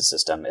public transit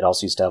system. It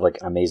also used to have like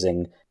an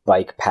amazing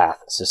bike path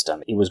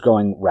system. It was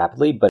growing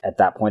rapidly, but at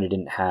that point it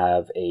didn't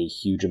have a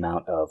huge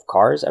amount of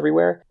cars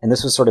everywhere. And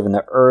this was sort of in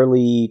the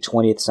early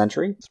 20th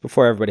century. It's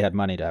before everybody had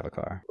money to have a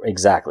car.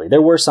 Exactly.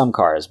 There were some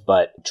cars,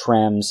 but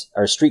trams,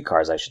 or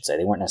streetcars, I should say.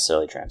 They weren't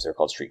necessarily trams. They were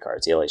called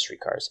streetcars, the LA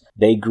streetcars.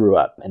 They grew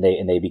up and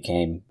they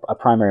became a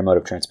primary mode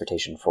of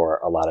transportation for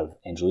a lot of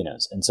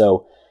Angelinos. And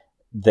so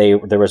there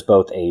was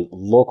both a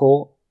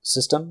local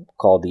system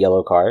called the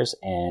yellow cars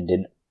and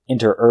an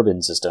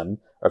interurban system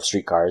of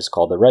streetcars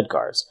called the red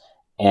cars.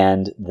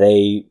 And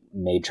they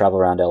made travel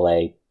around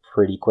LA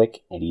pretty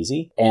quick and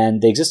easy.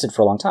 And they existed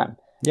for a long time.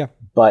 Yeah.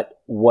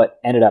 But what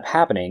ended up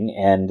happening,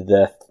 and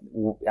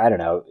I don't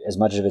know, as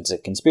much of it's a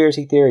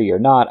conspiracy theory or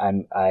not,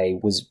 I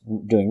was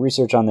doing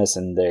research on this,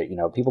 and there,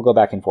 people go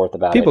back and forth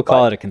about it. People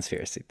call it a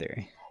conspiracy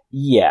theory.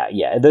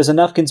 Yeah. There's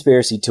enough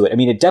conspiracy to it. I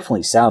mean, it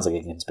definitely sounds like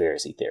a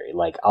conspiracy theory.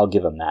 Like, I'll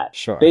give them that.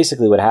 Sure.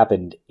 Basically, what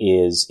happened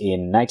is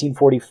in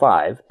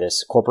 1945,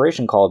 this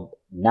corporation called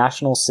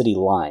National City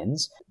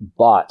Lines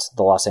bought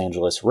the Los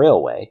Angeles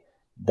Railway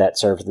that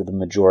served the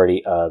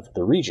majority of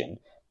the region.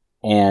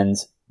 And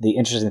the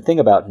interesting thing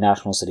about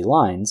National City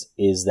Lines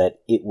is that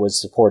it was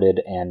supported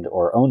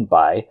or owned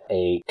by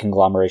a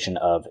conglomeration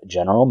of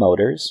General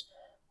Motors,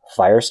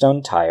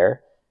 Firestone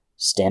Tire,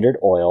 Standard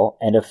Oil,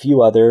 and a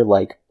few other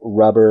like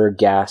rubber,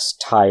 gas,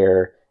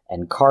 tire,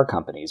 and car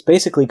companies.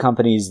 Basically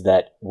companies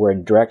that were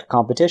in direct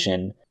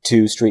competition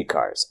to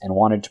streetcars and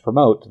wanted to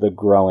promote the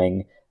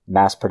growing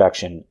mass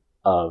production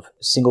of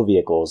single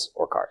vehicles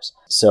or cars.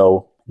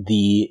 So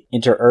the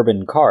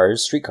interurban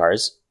cars,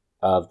 streetcars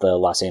of the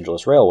Los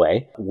Angeles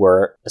Railway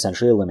were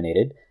essentially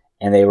eliminated,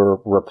 and they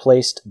were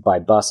replaced by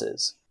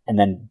buses. And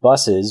then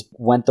buses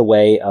went the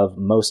way of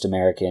most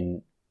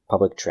American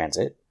public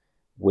transit,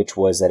 which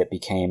was that it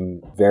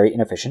became very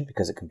inefficient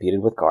because it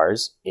competed with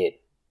cars.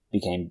 It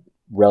became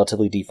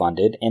relatively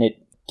defunded, and it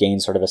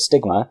gained sort of a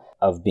stigma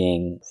of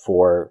being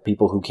for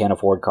people who can't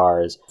afford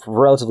cars, for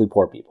relatively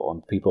poor people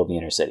and people in the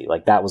inner city.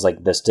 Like, that was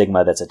like the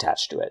stigma that's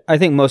attached to it. I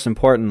think most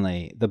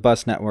importantly, the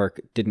bus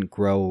network didn't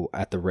grow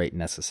at the rate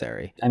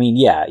necessary. I mean,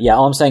 yeah.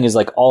 All I'm saying is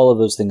like all of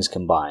those things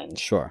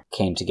combined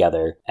came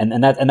together.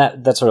 And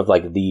that's sort of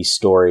like the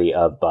story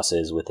of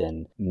buses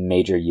within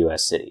major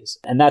US cities.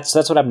 And that's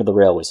what happened to the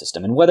railway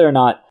system. And whether or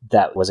not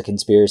that was a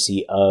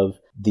conspiracy of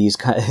these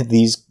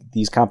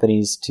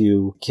companies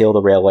to kill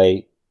the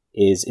railway,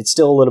 it's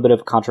still a little bit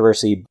of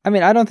controversy. I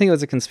mean, I don't think it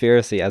was a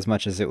conspiracy as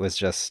much as it was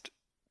just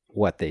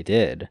what they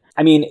did.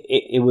 I mean,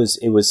 it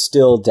was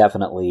still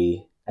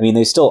definitely, I mean,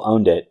 they still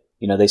owned it.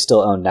 They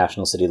still owned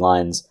National City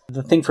Lines.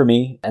 The thing for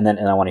me, and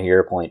I want to hear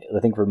your point, the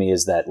thing for me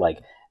is that, like,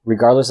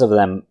 regardless of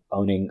them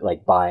owning,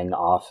 like, buying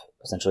off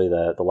essentially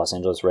the Los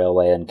Angeles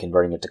Railway and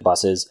converting it to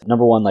buses,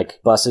 number one,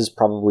 like, buses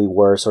probably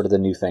were sort of the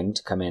new thing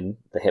to come in,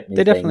 the hip new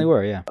thing. They definitely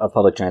were, yeah. Of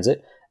public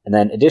transit. And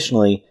then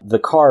additionally, the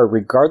car,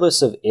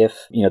 regardless of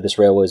if, this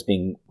railway was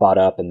being bought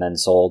up and then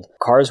sold,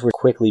 cars were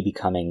quickly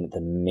becoming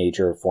the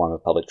major form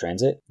of public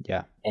transit.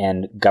 Yeah.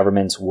 And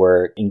governments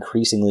were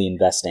increasingly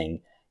investing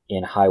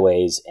in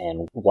highways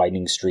and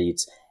widening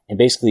streets and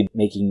basically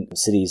making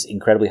cities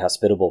incredibly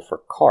hospitable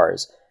for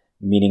cars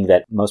meaning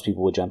that most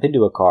people would jump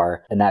into a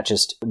car and that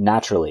just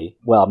naturally,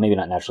 well, maybe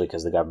not naturally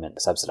because the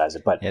government subsidized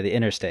it, but Yeah, the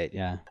interstate,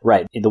 yeah.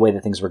 right, in the way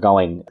that things were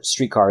going,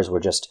 streetcars were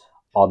just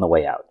on the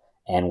way out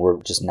and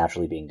were just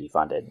naturally being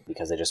defunded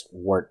because they just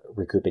weren't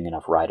recouping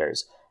enough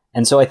riders.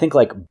 And so I think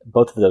like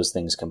both of those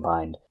things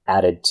combined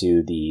added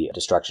to the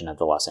destruction of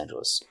the Los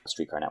Angeles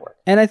streetcar network.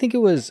 And I think it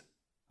was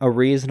a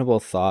reasonable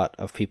thought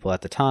of people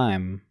at the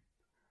time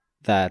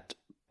that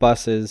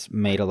buses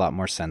made a lot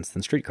more sense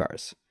than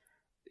streetcars.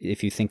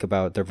 If you think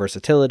about their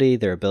versatility,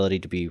 their ability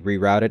to be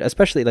rerouted,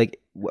 especially like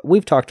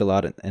we've talked a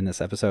lot in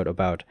this episode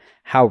about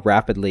how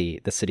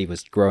rapidly the city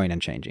was growing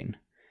and changing.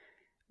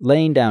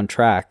 Laying down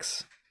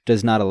tracks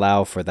does not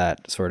allow for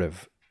that sort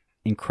of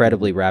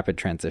incredibly rapid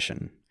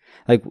transition.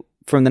 Like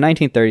from the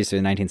 1930s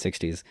to the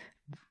 1960s,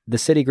 the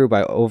city grew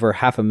by over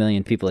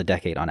 500,000 people a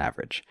decade on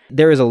average.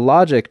 There is a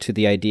logic to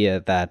the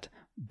idea that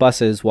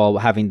buses, while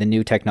having the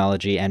new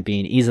technology and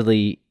being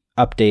easily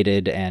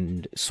updated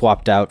and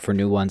swapped out for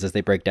new ones as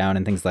they break down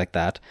and things like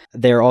that,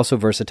 they're also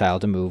versatile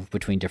to move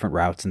between different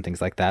routes and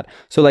things like that.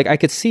 So like I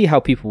could see how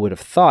people would have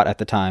thought at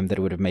the time that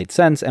it would have made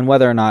sense, and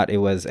whether or not it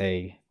was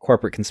a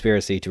corporate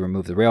conspiracy to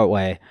remove the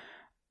railway,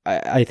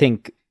 I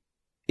think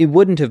it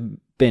wouldn't have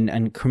been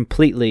a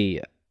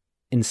completely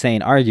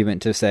insane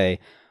argument to say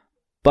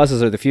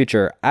buses are the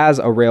future. As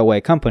a railway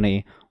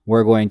company,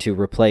 we're going to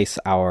replace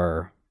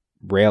our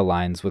rail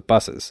lines with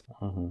buses.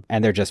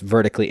 And they're just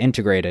vertically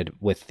integrated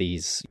with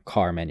these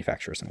car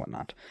manufacturers and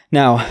whatnot.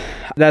 Now,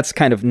 that's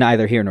kind of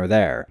neither here nor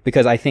there,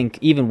 because I think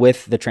even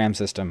with the tram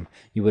system,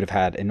 you would have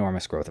had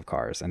enormous growth of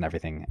cars and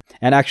everything.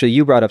 And actually,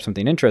 you brought up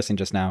something interesting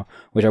just now,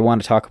 which I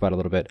want to talk about a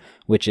little bit,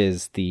 which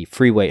is the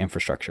freeway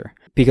infrastructure.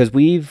 Because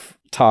we've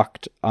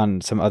talked on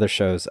some other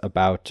shows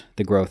about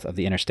the growth of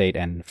the interstate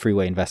and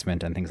freeway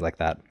investment and things like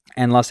that.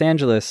 And Los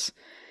Angeles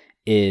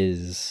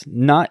is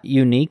not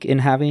unique in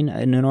having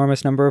an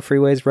enormous number of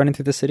freeways running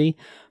through the city,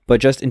 but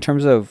just in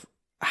terms of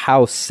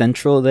how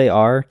central they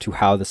are to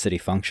how the city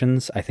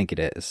functions, I think it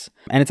is.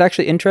 And it's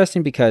actually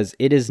interesting because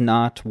it is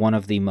not one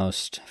of the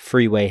most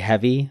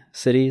freeway-heavy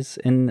cities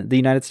in the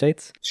United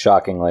States.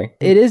 Shockingly.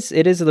 It is a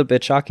little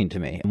bit shocking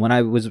to me. When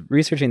I was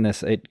researching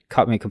this, it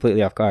caught me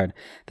completely off guard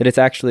that it's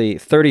actually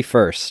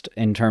 31st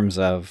in terms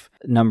of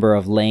number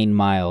of lane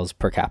miles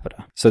per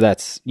capita. So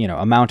that's,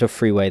 amount of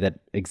freeway that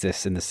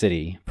exists in the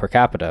city per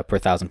capita per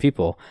 1,000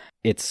 people.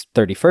 It's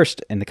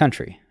 31st in the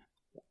country.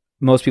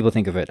 Most people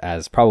think of it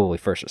as probably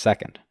first or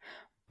second,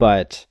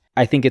 but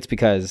I think it's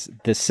because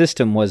the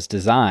system was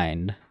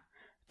designed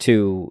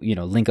to,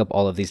 link up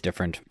all of these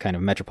different kind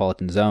of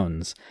metropolitan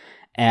zones.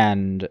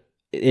 And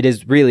it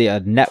is really a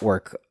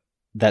network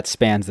that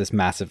spans this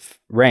massive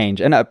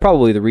range. And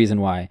probably the reason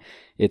why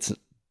it's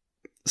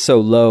so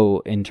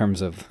low in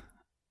terms of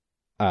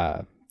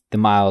the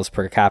miles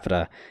per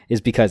capita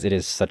is because it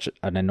is such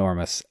an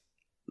enormous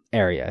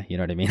area, you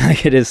know what I mean?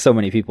 Like it is so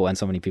many people, and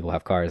so many people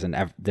have cars, and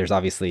there's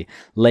obviously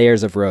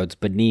layers of roads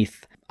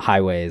beneath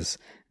highways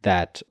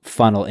that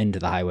funnel into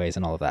the highways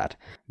and all of that.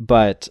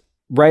 But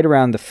right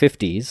around the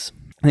 50s,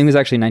 I think it was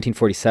actually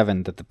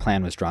 1947 that the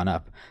plan was drawn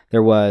up.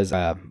 There was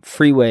a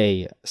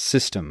freeway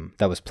system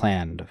that was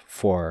planned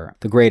for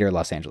the greater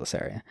Los Angeles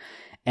area.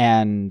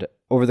 And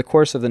over the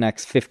course of the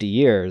next 50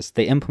 years,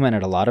 they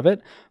implemented a lot of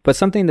it. But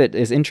something that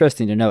is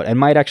interesting to note, and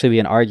might actually be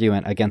an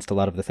argument against a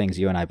lot of the things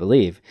you and I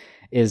believe,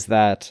 is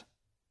that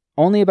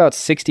only about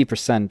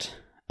 60%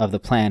 of the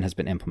plan has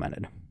been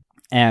implemented.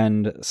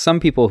 And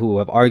some people who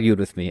have argued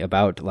with me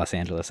about Los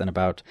Angeles and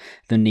about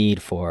the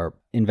need for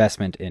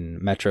investment in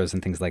metros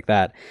and things like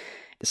that,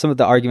 some of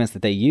the arguments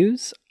that they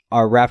use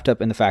are wrapped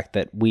up in the fact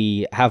that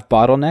we have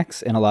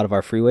bottlenecks in a lot of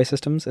our freeway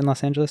systems in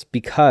Los Angeles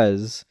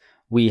because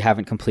we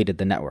haven't completed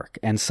the network.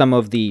 And some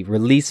of the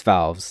release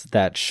valves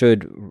that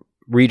should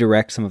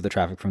redirect some of the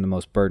traffic from the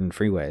most burdened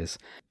freeways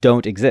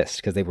don't exist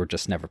because they were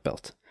just never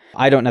built.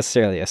 I don't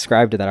necessarily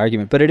ascribe to that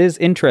argument, but it is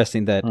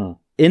interesting that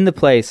in the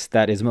place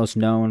that is most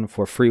known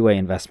for freeway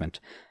investment,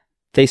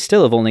 they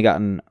still have only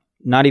gotten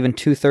not even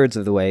 2/3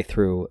 of the way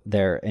through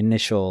their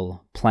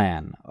initial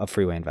plan of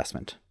freeway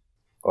investment.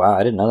 Wow, I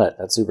didn't know that.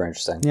 That's super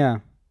interesting. Yeah.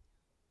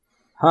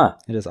 Huh.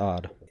 It is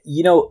odd.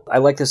 I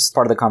like this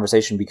part of the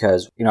conversation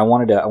because, I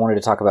wanted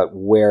to talk about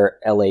where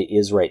LA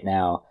is right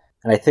now.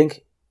 And I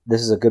think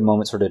this is a good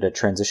moment sort of to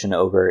transition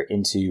over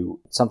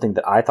into something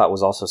that I thought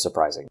was also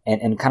surprising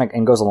and kind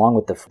of goes along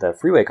with the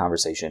freeway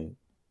conversation.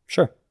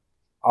 Sure.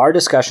 Our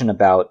discussion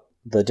about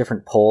the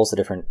different poles, the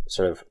different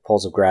sort of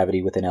poles of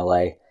gravity within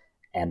LA,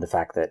 and the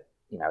fact that,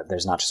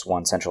 there's not just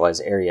one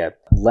centralized area,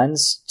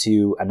 lends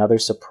to another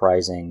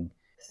surprising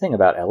thing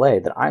about LA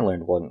that I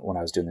learned when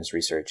I was doing this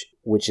research,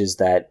 which is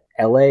that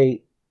LA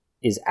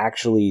is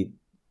actually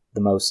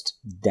the most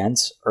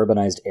dense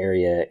urbanized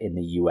area in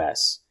the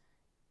US,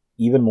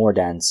 even more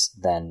dense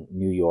than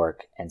New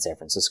York and San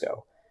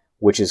Francisco,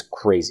 which is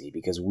crazy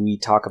because we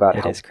talk about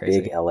how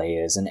big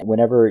LA is. And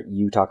whenever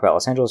you talk about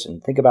Los Angeles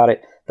and think about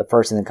it, the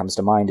first thing that comes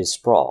to mind is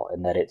sprawl,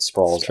 and that it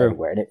sprawls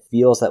everywhere. And it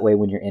feels that way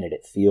when you're in it.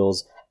 It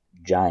feels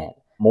giant.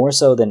 more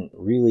so than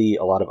really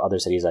a lot of other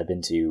cities I've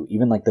been to,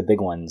 even like the big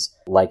ones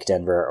like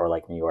Denver or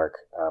like New York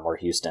or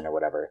Houston or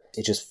whatever.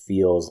 It just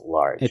feels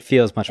large. It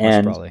feels much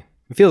more sprawly.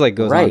 It feels like it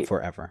goes on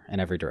forever in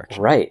every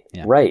direction. Right,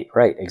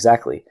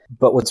 exactly.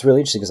 But what's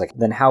really interesting is like,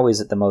 then how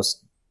is it the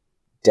most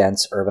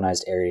dense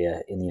urbanized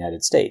area in the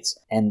United States?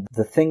 And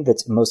the thing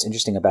that's most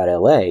interesting about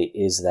LA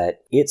is that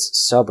its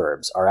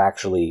suburbs are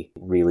actually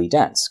really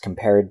dense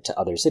compared to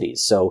other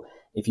cities. So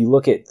if you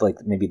look at like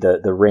maybe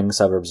the ring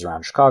suburbs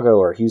around Chicago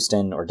or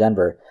Houston or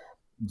Denver,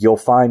 you'll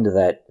find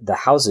that the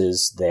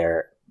houses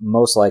there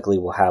most likely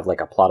will have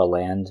like a plot of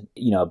land,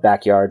 a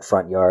backyard,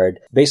 front yard.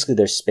 Basically,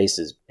 there's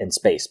spaces and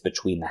space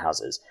between the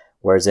houses.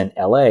 Whereas in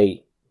LA,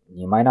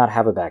 you might not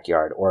have a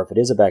backyard, or if it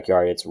is a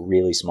backyard, it's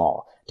really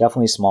small.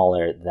 Definitely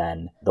smaller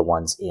than the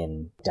ones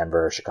in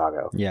Denver or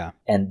Chicago. Yeah.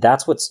 And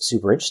that's what's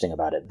super interesting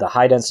about it. The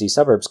high density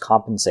suburbs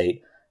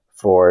compensate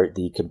for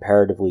the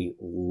comparatively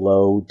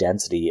low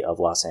density of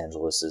Los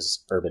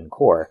Angeles's urban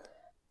core,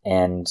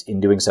 and in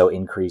doing so,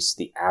 increase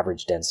the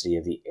average density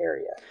of the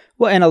area.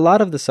 Well, and a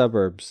lot of the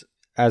suburbs,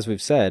 as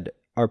we've said,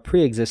 are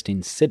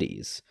pre-existing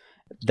cities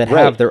that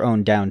have their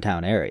own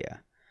downtown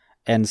area.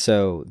 And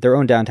so their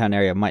own downtown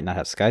area might not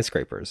have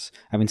skyscrapers.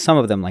 I mean, some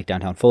of them, like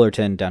downtown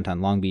Fullerton, downtown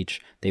Long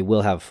Beach, they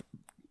will have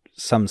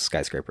some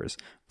skyscrapers.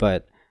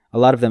 But a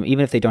lot of them,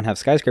 even if they don't have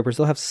skyscrapers,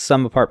 they'll have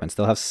some apartments.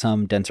 They'll have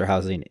some denser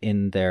housing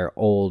in their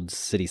old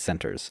city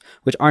centers,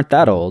 which aren't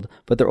that old,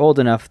 but they're old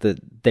enough that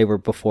they were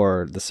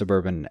before the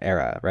suburban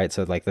era, right?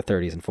 So like the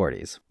 30s and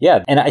 40s.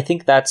 Yeah, and I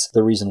think that's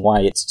the reason why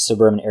its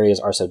suburban areas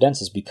are so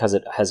dense, is because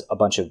it has a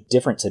bunch of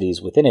different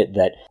cities within it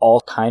that all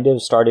kind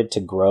of started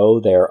to grow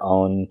their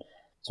own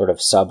sort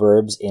of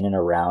suburbs in and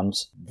around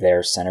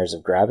their centers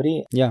of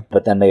gravity. Yeah.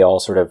 But then they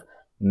all sort of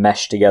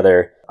mesh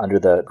together under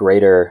the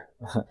greater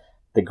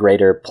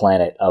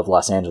planet of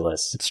Los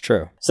Angeles. It's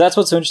true. So that's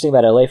what's so interesting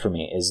about LA for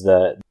me, is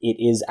it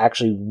is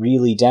actually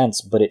really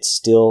dense, but it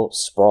still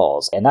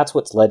sprawls. And that's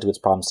what's led to its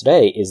problems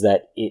today, is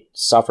that it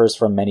suffers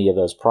from many of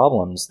those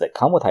problems that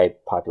come with high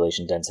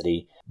population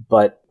density,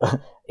 but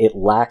it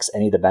lacks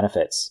any of the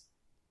benefits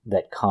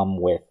that come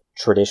with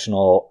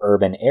traditional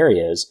urban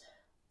areas,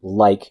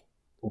 like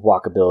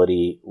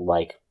walkability,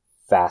 like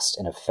fast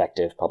and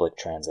effective public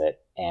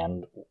transit,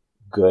 and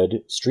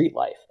good street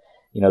life.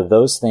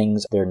 Those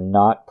things, they're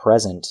not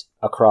present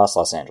across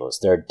Los Angeles.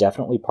 There are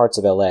definitely parts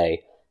of LA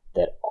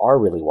that are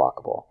really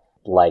walkable,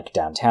 like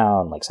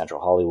downtown, like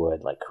Central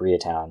Hollywood, like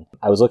Koreatown.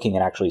 I was looking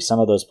at actually some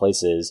of those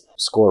places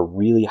score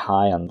really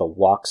high on the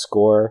walk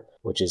score,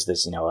 which is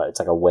this, it's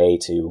like a way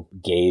to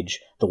gauge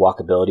the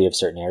walkability of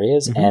certain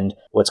areas. Mm-hmm. And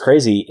what's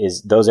crazy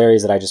is those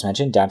areas that I just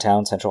mentioned,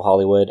 downtown, Central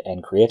Hollywood,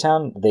 and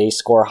Koreatown, they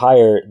score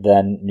higher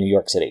than New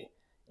York City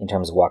in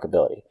terms of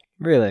walkability.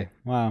 Really?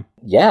 Wow.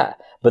 Yeah.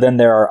 But then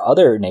there are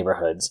other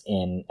neighborhoods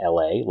in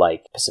LA,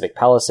 like Pacific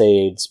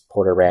Palisades,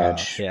 Porter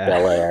Ranch,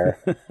 Bel Air,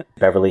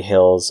 Beverly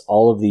Hills.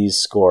 All of these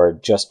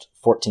scored just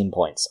 14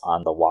 points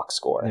on the walk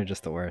score. They're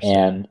just the worst.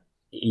 And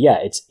yeah,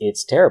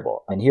 it's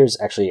terrible. And here's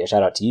actually a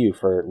shout out to you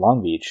for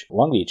Long Beach.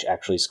 Long Beach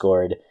actually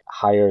scored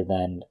higher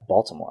than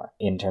Baltimore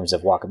in terms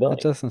of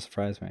walkability. That doesn't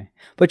surprise me.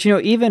 But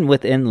even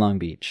within Long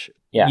Beach,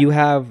 you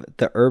have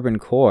the urban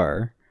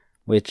core,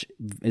 which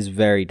is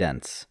very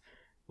dense.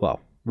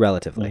 Well,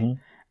 relatively.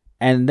 Mm-hmm.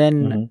 And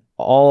then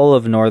all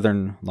of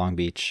northern Long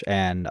Beach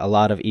and a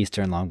lot of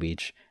eastern Long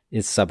Beach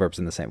is suburbs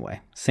in the same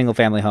way. Single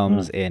family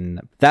homes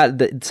in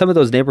that. Some of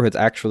those neighborhoods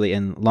actually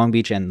in Long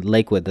Beach and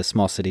Lakewood, the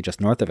small city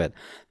just north of it,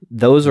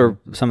 those are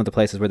some of the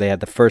places where they had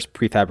the first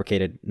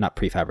not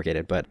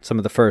prefabricated, but some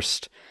of the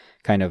first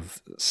kind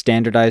of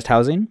standardized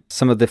housing.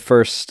 Some of the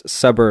first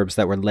suburbs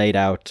that were laid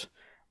out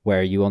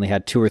where you only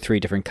had 2 or 3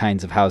 different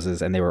kinds of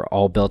houses and they were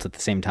all built at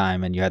the same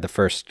time, and you had the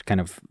first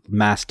kind of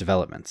mass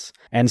developments.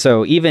 And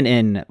so even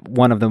in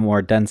one of the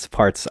more dense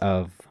parts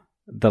of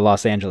the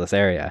Los Angeles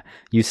area,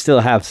 you still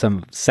have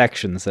some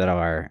sections that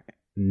are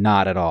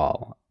not at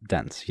all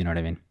dense. You know what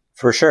I mean?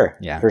 For sure.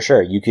 Yeah. For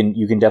sure. You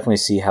can definitely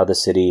see how the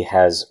city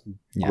has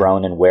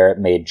grown and where it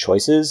made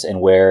choices and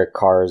where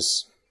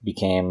cars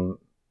became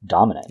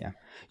dominant. Yeah.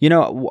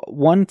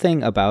 One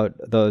thing about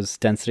those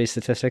density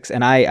statistics,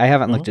 and I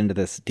haven't looked into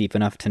this deep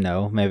enough to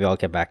know, maybe I'll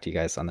get back to you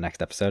guys on the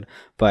next episode,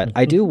 but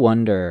I do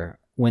wonder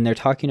when they're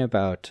talking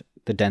about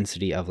the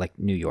density of like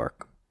New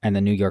York and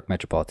the New York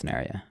metropolitan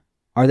area,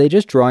 are they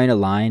just drawing a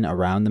line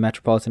around the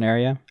metropolitan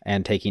area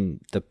and taking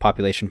the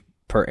population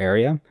per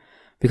area?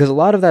 Because a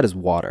lot of that is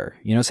water.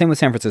 Same with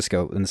San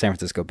Francisco and the San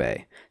Francisco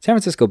Bay. San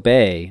Francisco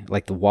Bay,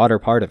 like the water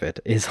part of it,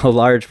 is a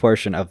large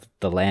portion of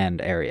the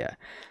land area.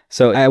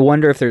 So I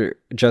wonder if they're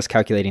just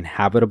calculating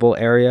habitable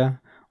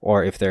area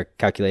or if they're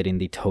calculating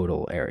the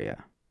total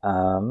area.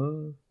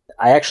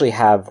 I actually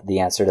have the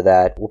answer to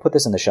that. We'll put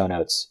this in the show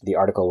notes, the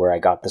article where I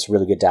got this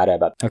really good data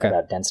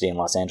about density in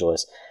Los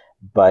Angeles.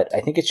 But I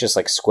think it's just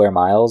like square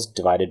miles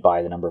divided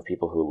by the number of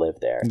people who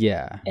live there.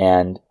 Yeah.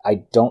 And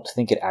I don't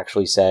think it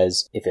actually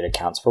says if it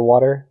accounts for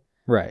water.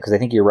 Right. Because I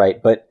think you're right.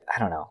 But I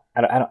don't know.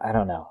 I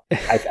don't know.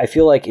 I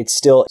feel like it's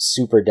still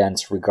super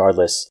dense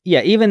regardless.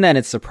 Yeah, even then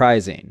it's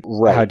surprising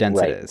how dense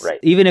it is. Right.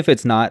 Even if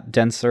it's not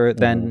denser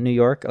than New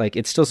York, like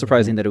it's still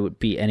surprising that it would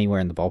be anywhere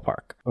in the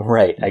ballpark.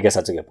 Right. I guess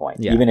that's a good point.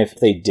 Yeah. Even if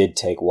they did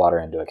take water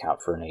into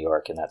account for New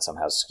York and that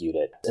somehow skewed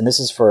it. And this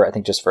is for, I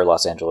think, just for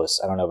Los Angeles.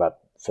 I don't know about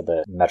for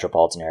the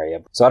metropolitan area.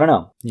 So I don't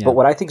know. Yeah. But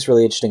what I think is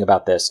really interesting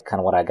about this, kind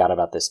of what I got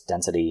about this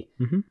density,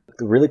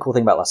 the really cool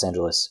thing about Los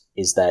Angeles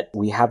is that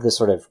we have this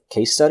sort of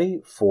case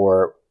study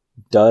for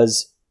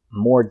does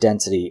more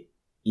density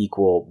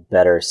equal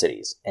better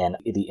cities? And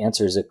the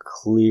answer is a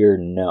clear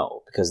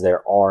no, because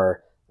there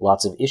are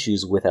lots of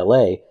issues with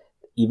LA.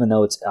 Even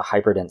though it's a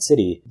hyperdense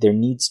city, there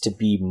needs to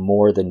be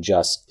more than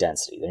just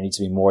density. There needs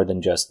to be more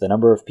than just the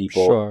number of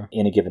people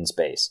in a given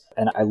space.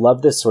 And I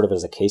love this sort of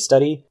as a case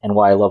study. And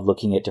why I love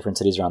looking at different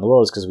cities around the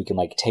world is because we can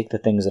like take the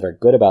things that are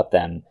good about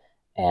them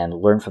and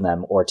learn from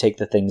them, or take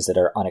the things that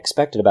are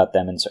unexpected about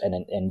them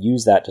and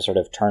use that to sort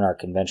of turn our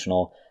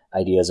conventional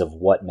ideas of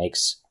what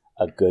makes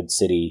a good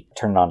city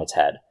turn it on its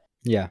head.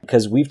 Yeah.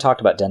 Because we've talked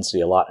about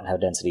density a lot and how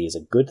density is a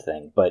good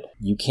thing, but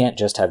you can't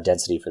just have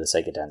density for the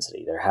sake of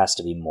density. There has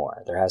to be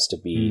more. There has to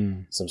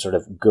be some sort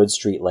of good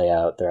street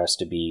layout. There has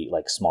to be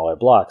like smaller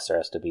blocks. There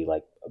has to be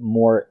like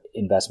more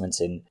investments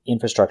in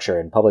infrastructure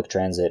and public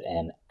transit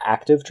and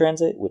active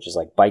transit, which is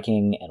like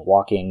biking and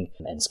walking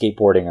and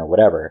skateboarding or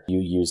whatever you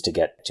use to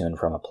get to and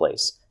from a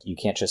place. You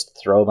can't just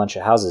throw a bunch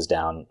of houses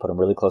down, put them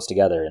really close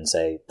together and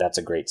say, that's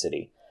a great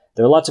city.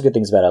 There are lots of good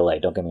things about LA,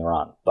 don't get me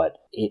wrong, but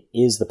it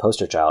is the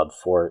poster child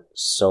for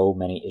so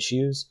many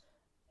issues,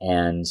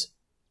 and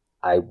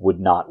I would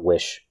not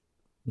wish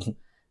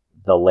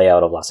the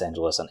layout of Los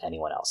Angeles on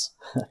anyone else.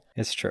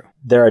 It's true.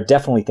 There are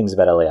definitely things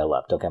about LA I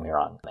love, don't get me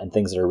wrong, and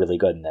things that are really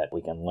good and that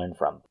we can learn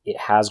from. It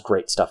has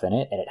great stuff in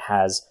it, and it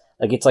has,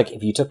 like, it's like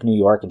if you took New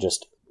York and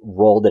just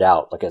rolled it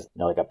out like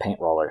a paint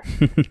roller,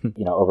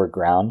 over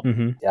ground.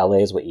 LA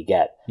is what you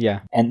get. Yeah.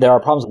 And there are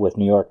problems with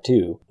New York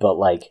too, but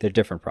like they're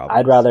different problems.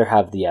 I'd rather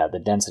have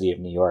the density of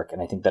New York, and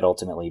I think that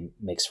ultimately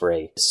makes for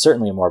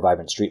certainly a more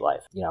vibrant street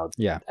life.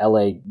 Yeah.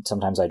 LA,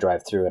 sometimes I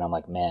drive through and I'm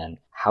like, man,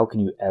 how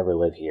can you ever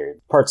live here?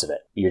 Parts of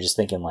it. You're just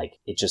thinking like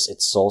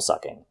it's soul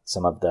sucking.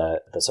 Some of the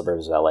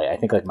suburbs of LA. I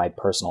think like my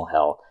personal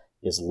hell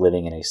is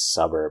living in a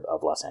suburb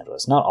of Los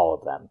Angeles. Not all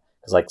of them.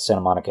 Because like Santa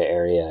Monica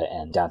area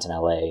and downtown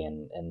LA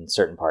and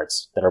certain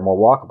parts that are more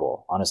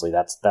walkable. Honestly,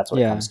 that's what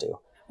it comes to.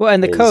 Well,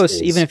 and the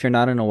coast, even if you're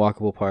not in a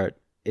walkable part,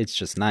 it's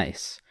just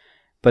nice.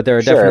 But there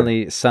are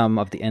definitely some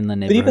of the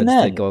inland neighborhoods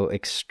that go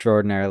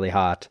extraordinarily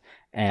hot,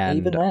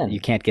 and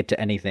you can't get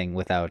to anything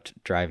without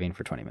driving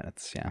for 20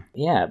 minutes. Yeah.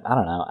 Yeah, I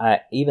don't know.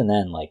 Even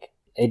then, like,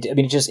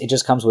 it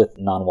just comes with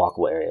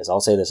non-walkable areas.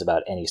 I'll say this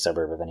about any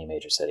suburb of any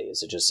major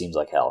cities. It just seems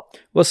like hell.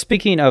 Well,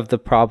 speaking of the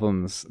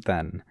problems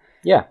then,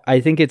 yeah, I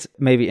think it's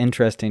maybe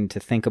interesting to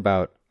think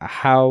about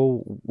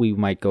how we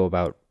might go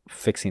about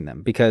fixing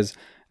them, because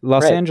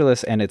Los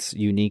Angeles and its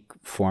unique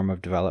form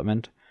of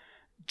development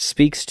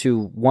speaks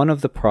to one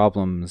of the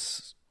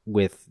problems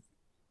with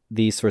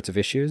these sorts of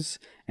issues,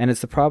 and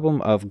it's the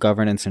problem of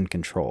governance and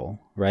control,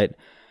 right?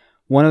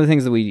 One of the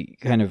things that we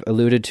kind of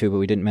alluded to, but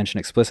we didn't mention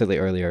explicitly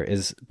earlier,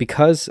 is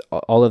because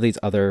all of these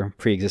other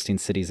pre-existing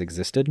cities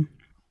existed,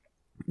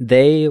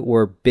 they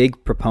were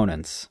big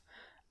proponents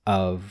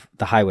of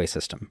the highway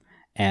system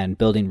and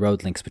building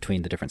road links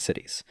between the different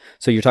cities.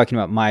 So you're talking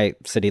about my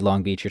city,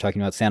 Long Beach, you're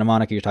talking about Santa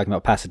Monica, you're talking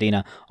about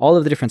Pasadena, all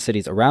of the different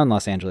cities around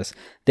Los Angeles.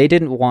 They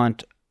didn't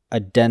want a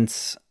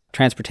dense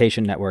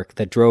transportation network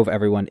that drove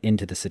everyone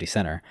into the city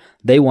center.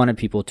 They wanted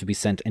people to be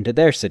sent into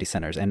their city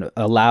centers and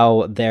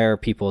allow their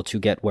people to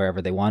get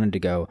wherever they wanted to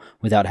go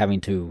without having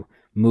to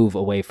move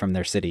away from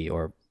their city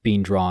or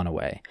being drawn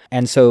away.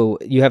 And so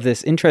you have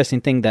this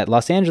interesting thing that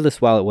Los Angeles,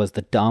 while it was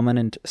the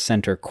dominant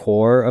center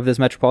core of this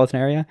metropolitan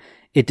area,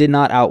 it did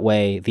not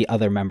outweigh the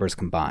other members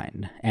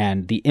combined.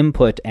 And the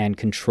input and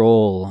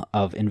control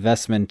of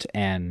investment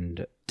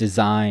and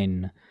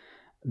design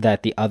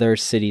that the other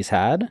cities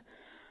had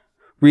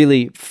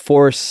really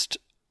forced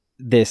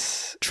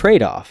this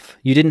trade-off.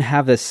 You didn't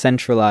have this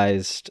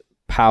centralized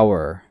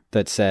power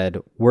that said,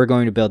 we're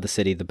going to build the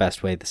city the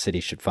best way the city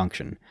should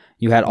function.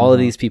 You had all of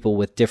these people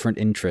with different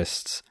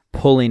interests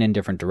pulling in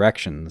different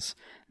directions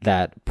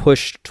that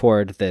pushed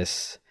toward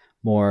this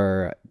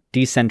more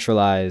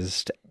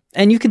decentralized.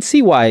 And you can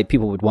see why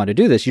people would want to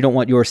do this. You don't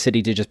want your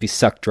city to just be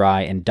sucked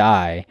dry and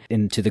die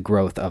into the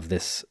growth of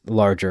this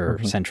larger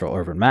central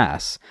urban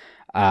mass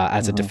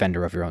as a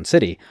defender of your own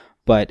city.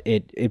 But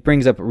it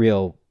brings up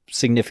real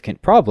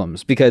significant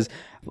problems, because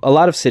a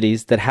lot of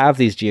cities that have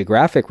these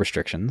geographic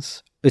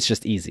restrictions, it's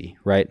just easy,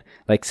 right?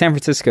 Like San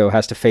Francisco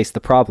has to face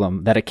the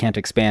problem that it can't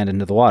expand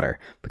into the water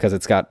because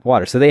it's got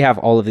water. So they have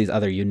all of these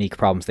other unique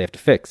problems they have to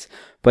fix.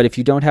 But if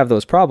you don't have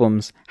those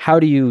problems, how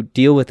do you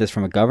deal with this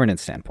from a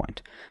governance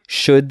standpoint?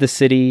 Should the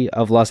city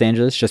of Los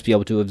Angeles just be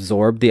able to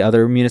absorb the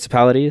other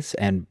municipalities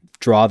and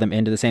draw them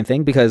into the same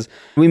thing? Because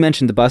we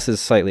mentioned the buses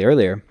slightly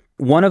earlier.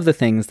 One of the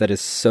things that is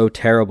so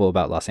terrible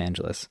about Los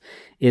Angeles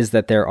is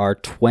that there are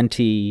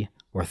 20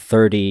 or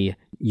 30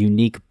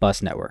 unique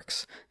bus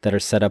networks that are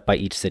set up by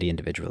each city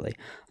individually.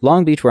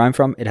 Long Beach, where I'm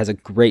from, it has a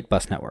great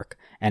bus network,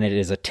 and it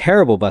is a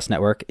terrible bus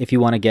network if you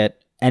want to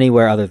get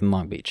anywhere other than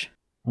Long Beach.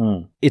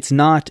 It's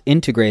not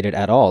integrated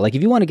at all. Like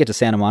if you want to get to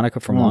Santa Monica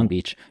from Long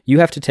Beach,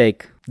 you have to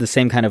take the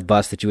same kind of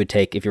bus that you would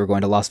take if you were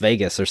going to Las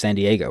Vegas or San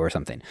Diego or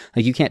something.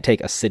 Like you can't take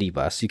a city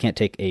bus. You can't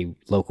take a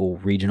local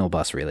regional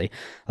bus, really.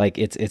 Like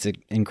it's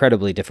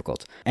incredibly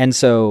difficult. And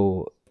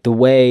so the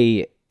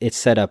way it's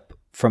set up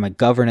from a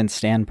governance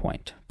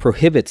standpoint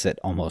prohibits it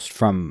almost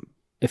from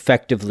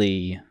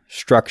effectively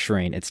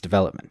structuring its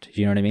development.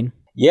 You know what I mean?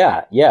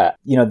 Yeah.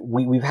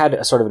 We've had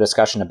a sort of a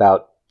discussion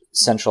about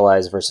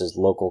centralized versus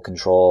local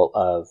control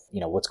of,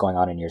 what's going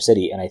on in your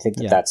city. And I think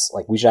that's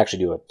like, we should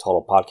actually do a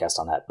total podcast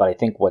on that. But I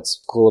think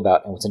what's cool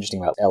about and what's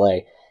interesting about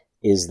LA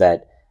is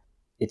that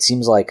it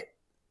seems like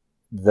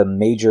the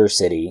major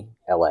city,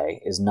 LA,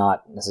 is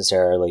not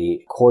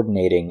necessarily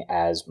coordinating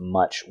as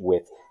much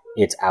with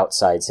its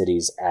outside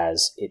cities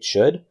as it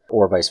should,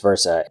 or vice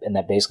versa. And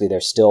that basically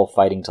they're still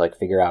fighting to like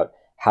figure out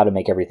how to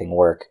make everything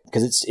work,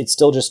 because it's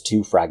still just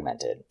too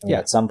fragmented.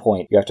 At some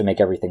point, you have to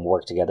make everything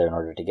work together in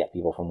order to get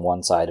people from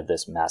one side of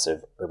this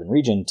massive urban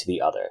region to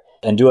the other,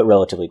 and do it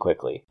relatively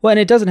quickly. Well, and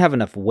it doesn't have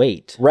enough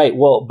weight. Right.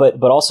 Well,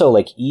 but also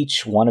like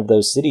each one of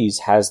those cities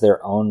has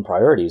their own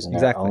priorities and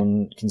their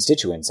own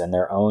constituents and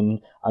their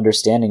own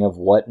understanding of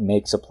what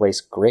makes a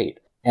place great.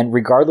 And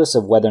regardless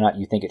of whether or not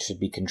you think it should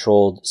be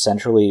controlled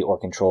centrally or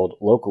controlled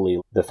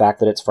locally, the fact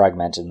that it's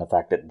fragmented and the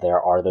fact that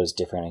there are those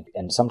different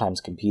and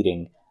sometimes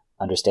competing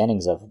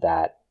understandings of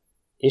that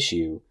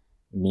issue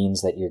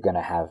means that you're going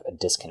to have a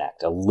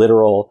disconnect, a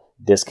literal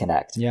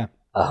disconnect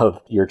of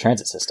your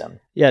transit system.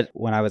 Yeah.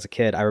 When I was a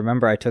kid, I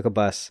remember I took a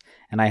bus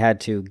and I had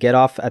to get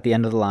off at the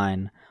end of the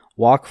line,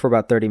 walk for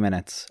about 30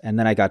 minutes, and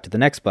then I got to the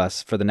next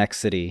bus for the next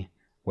city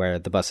where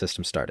the bus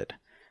system started.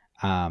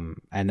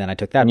 And then I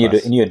took that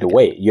bus. And you had to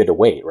wait. You had to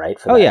wait, right?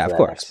 For of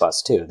course. Next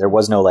bus too. There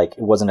was no it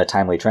wasn't a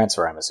timely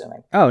transfer, I'm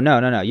assuming. Oh,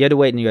 no. You had to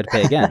wait and you had to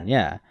pay again.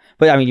 Yeah.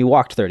 But I mean, you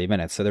walked 30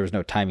 minutes, so there was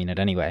no timing it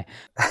anyway.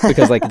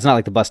 Because it's not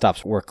like the bus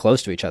stops were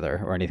close to each other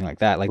or anything like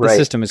that. Like the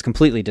system is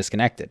completely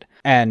disconnected.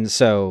 And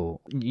so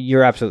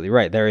you're absolutely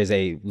right. There is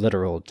a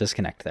literal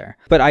disconnect there.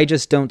 But I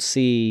just don't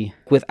see,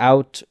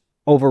 without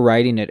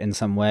overriding it in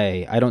some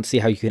way, I don't see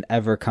how you can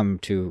ever come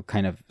to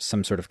kind of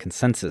some sort of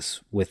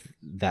consensus with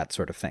that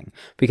sort of thing.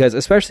 Because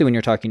especially when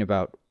you're talking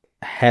about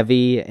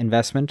heavy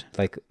investment,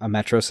 like a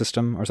metro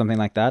system or something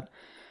like that,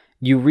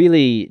 you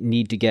really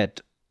need to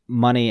get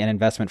money and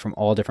investment from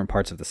all different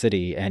parts of the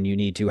city, and you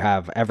need to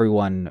have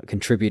everyone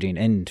contributing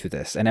into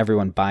this and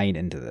everyone buying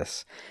into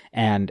this.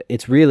 And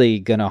it's really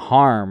going to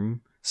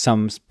harm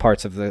some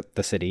parts of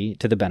the city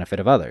to the benefit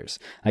of others,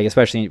 like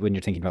especially when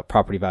you're thinking about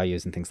property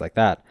values and things like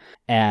that.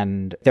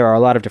 And there are a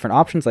lot of different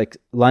options. Like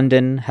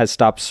London has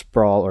stopped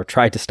sprawl or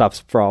tried to stop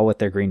sprawl with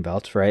their green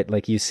belt, right?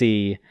 Like you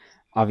see,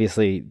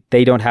 obviously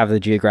they don't have the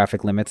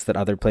geographic limits that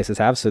other places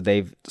have, so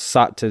they've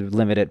sought to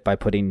limit it by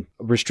putting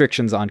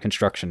restrictions on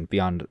construction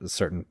beyond a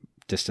certain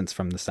distance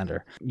from the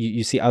center.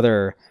 You see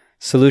other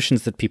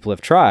solutions that people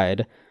have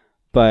tried,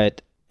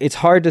 but it's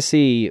hard to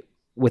see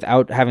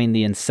without having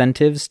the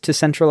incentives to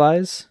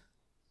centralize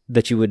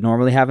that you would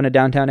normally have in a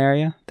downtown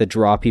area that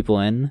draw people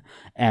in,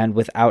 and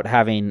without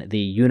having the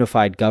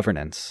unified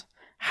governance,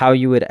 how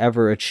you would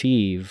ever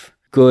achieve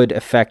good,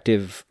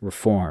 effective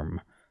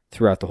reform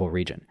throughout the whole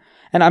region.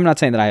 And I'm not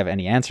saying that I have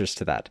any answers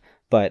to that,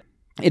 but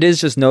it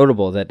is just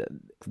notable that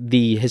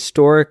the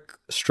historic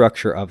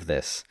structure of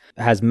this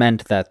has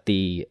meant that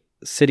the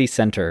city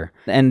center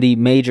and the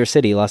major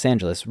city, Los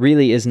Angeles,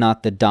 really is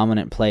not the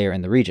dominant player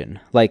in the region.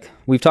 Like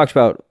we've talked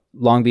about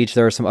Long Beach,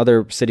 there are some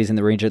other cities in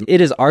the region. It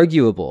is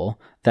arguable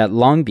that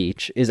Long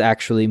Beach is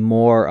actually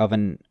more of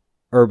an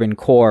urban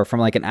core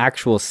from like an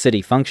actual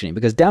city functioning,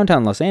 because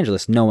downtown Los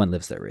Angeles, no one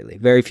lives there really.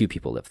 Very few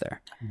people live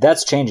there.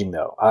 That's changing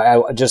though.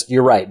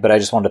 You're right, but I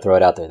just wanted to throw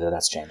it out there that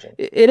that's changing.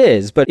 It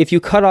is, but if you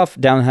cut off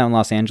downtown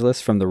Los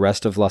Angeles from the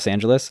rest of Los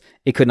Angeles,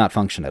 it could not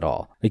function at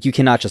all. Like you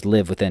cannot just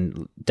live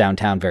within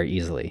downtown very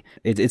easily.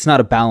 It's not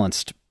a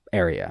balanced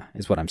area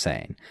is what I'm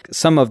saying.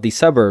 Some of the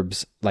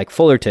suburbs like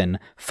Fullerton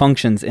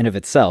functions in of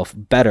itself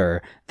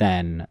better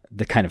than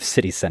the kind of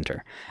city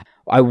center.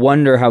 I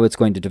wonder how it's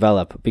going to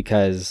develop,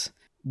 because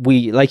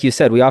we, like you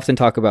said, we often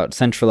talk about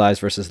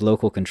centralized versus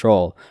local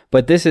control,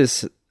 but this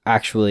is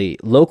actually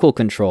local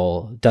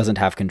control doesn't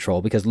have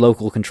control because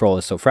local control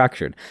is so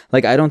fractured.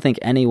 Like, I don't think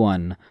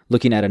anyone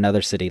looking at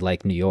another city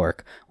like New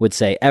York would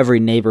say every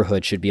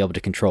neighborhood should be able to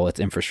control its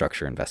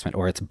infrastructure investment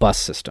or its bus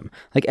system.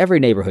 Like, every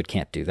neighborhood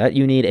can't do that.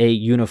 You need a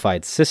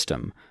unified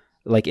system.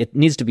 Like, it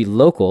needs to be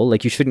local.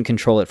 Like, you shouldn't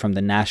control it from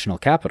the national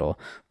capital,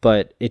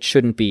 but it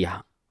shouldn't be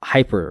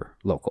hyper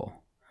local.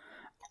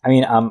 I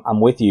mean,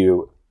 I'm with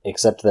you,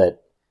 except that,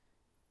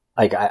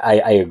 like,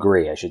 I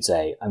agree, I should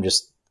say. I'm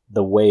just,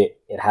 the way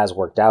it has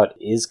worked out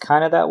is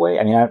kind of that way.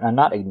 I mean, I'm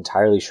not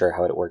entirely sure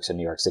how it works in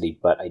New York City,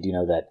 but I do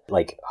know that,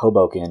 like,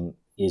 Hoboken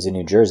is in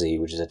New Jersey,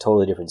 which is a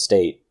totally different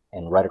state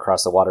and right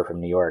across the water from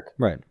New York.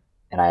 Right.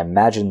 And I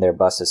imagine their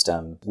bus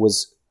system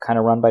was kind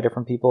of run by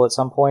different people at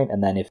some point.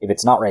 And then if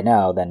it's not right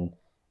now, then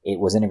it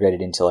was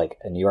integrated into like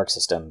a New York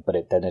system, but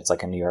then it's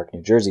like a New York,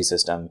 New Jersey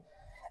system.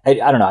 I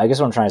don't know. I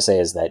guess what I'm trying to say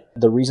is that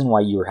the reason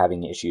why you were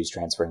having issues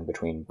transferring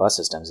between bus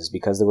systems is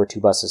because there were two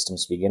bus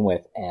systems to begin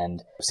with,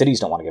 and cities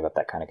don't want to give up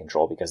that kind of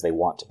control because they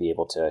want to be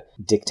able to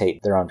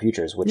dictate their own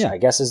futures, which I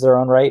guess is their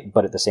own right.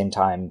 But at the same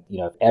time,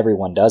 if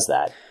everyone does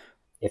that,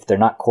 if they're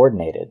not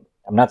coordinated,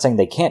 I'm not saying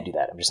they can't do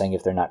that. I'm just saying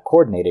if they're not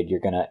coordinated,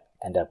 you're going to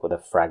end up with a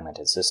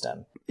fragmented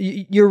system.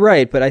 You're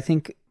right, but I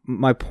think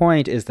my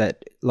point is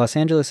that Los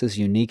Angeles is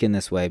unique in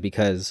this way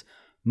because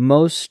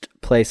most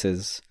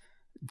places,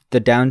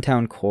 the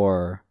downtown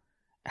core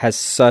has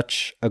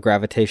such a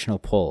gravitational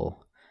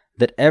pull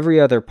that every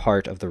other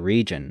part of the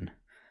region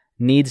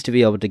needs to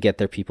be able to get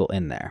their people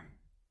in there.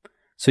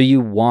 So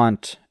you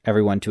want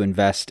everyone to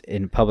invest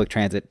in public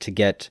transit to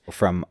get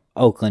from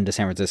Oakland to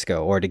San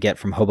Francisco or to get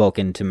from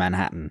Hoboken to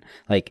Manhattan.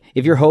 Like,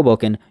 if you're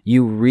Hoboken,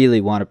 you really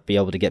want to be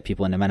able to get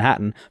people into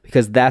Manhattan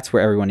because that's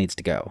where everyone needs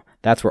to go.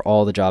 That's where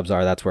all the jobs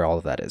are. That's where all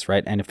of that is,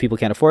 right? And if people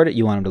can't afford it,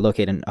 you want them to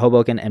locate in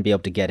Hoboken and be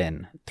able to get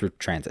in through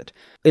transit.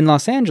 In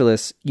Los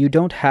Angeles, you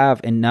don't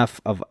have enough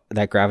of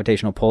that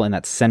gravitational pull in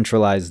that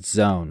centralized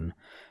zone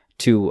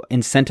to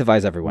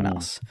incentivize everyone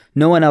else.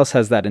 No one else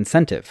has that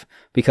incentive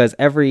because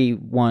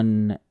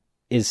everyone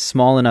is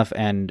small enough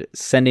and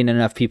sending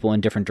enough people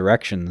in different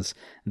directions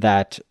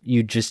that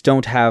you just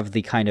don't have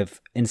the kind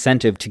of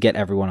incentive to get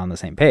everyone on the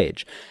same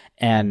page.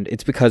 And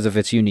it's because of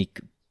its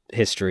unique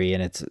history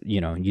and its,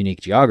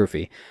 unique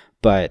geography.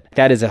 But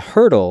that is a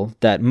hurdle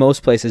that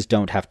most places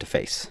don't have to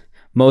face.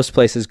 Most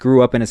places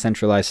grew up in a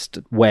centralized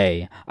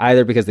way,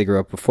 either because they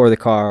grew up before the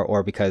car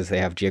or because they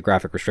have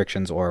geographic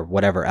restrictions or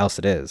whatever else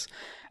it is.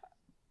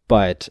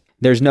 But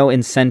there's no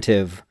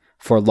incentive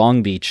for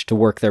Long Beach to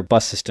work their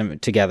bus system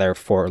together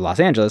for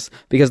Los Angeles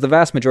because the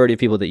vast majority of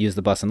people that use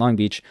the bus in Long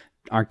Beach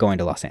aren't going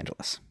to Los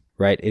Angeles,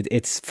 right?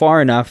 It's far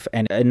enough,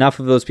 and enough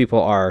of those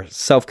people are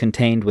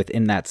self-contained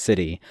within that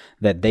city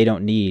that they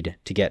don't need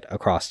to get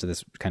across to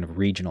this kind of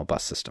regional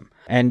bus system.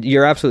 And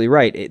you're absolutely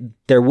right.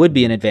 There would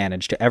be an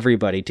advantage to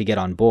everybody to get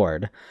on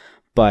board.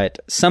 But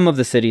some of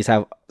the cities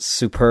have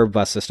superb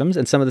bus systems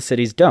and some of the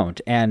cities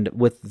don't. And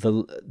with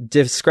the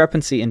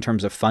discrepancy in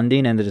terms of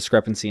funding and the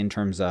discrepancy in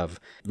terms of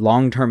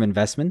long-term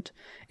investment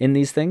in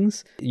these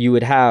things, you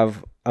would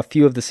have a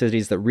few of the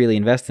cities that really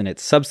invest in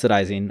it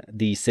subsidizing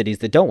the cities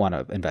that don't want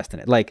to invest in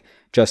it. Like,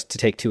 just to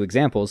take two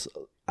examples,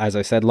 as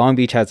I said, Long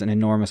Beach has an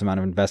enormous amount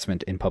of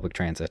investment in public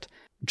transit.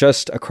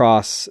 Just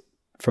across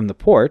from the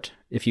port,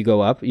 if you go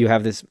up, you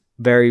have this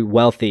very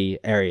wealthy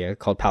area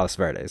called Palos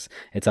Verdes.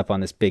 It's up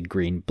on this big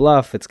green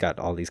bluff. It's got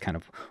all these kind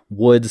of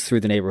woods through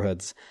the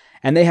neighborhoods,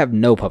 and they have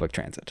no public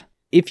transit.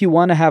 If you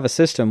want to have a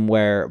system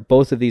where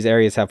both of these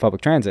areas have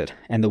public transit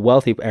and the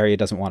wealthy area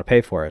doesn't want to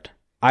pay for it,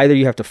 either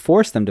you have to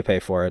force them to pay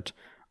for it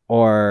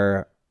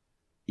or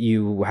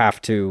you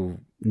have to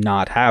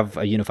not have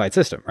a unified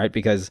system, right?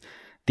 Because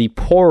the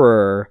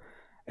poorer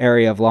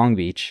area of Long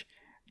Beach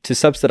to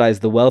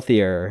subsidize the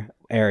wealthier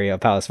area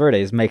of Palos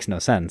Verdes makes no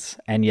sense.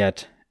 And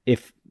yet,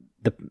 if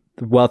the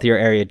wealthier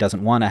area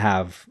doesn't want to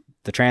have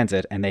the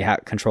transit and they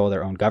control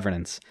their own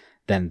governance,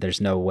 then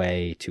there's no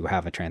way to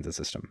have a transit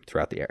system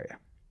throughout the area.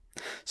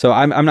 So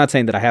I'm not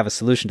saying that I have a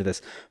solution to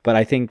this, but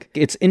I think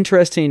it's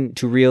interesting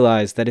to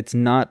realize that it's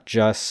not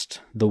just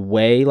the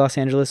way Los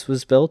Angeles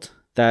was built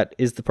that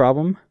is the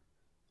problem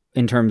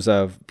in terms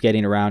of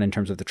getting around, in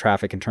terms of the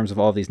traffic, in terms of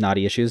all of these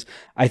knotty issues.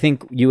 I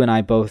think you and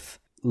I both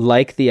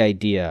like the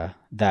idea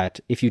that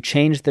if you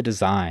change the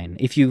design,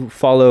 if you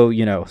follow,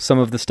 some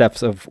of the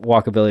steps of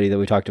walkability that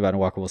we talked about in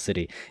Walkable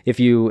City, if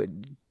you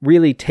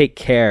really take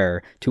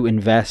care to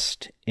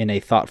invest in a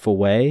thoughtful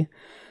way,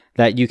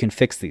 that you can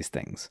fix these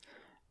things.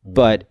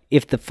 But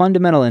if the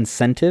fundamental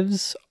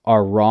incentives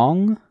are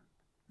wrong,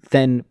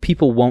 then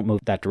people won't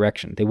move that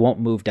direction. They won't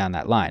move down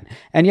that line.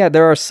 And yeah,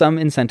 there are some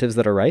incentives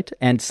that are right,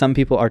 and some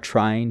people are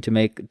trying to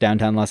make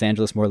downtown Los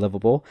Angeles more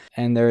livable,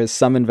 and there is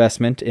some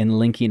investment in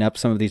linking up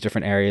some of these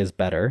different areas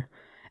better.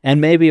 And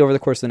maybe over the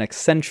course of the next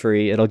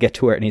century, it'll get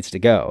to where it needs to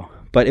go.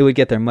 But it would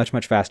get there much,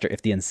 much faster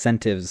if the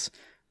incentives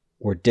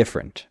were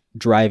different,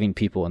 driving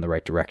people in the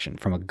right direction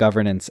from a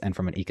governance and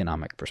from an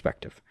economic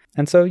perspective.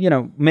 And so,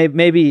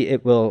 maybe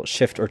it will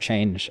shift or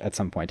change at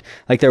some point.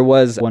 Like, there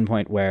was one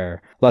point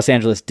where Los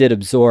Angeles did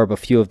absorb a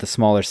few of the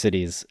smaller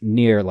cities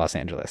near Los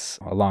Angeles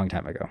a long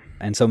time ago.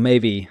 And so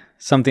maybe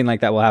something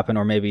like that will happen,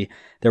 or maybe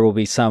there will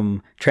be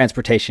some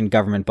transportation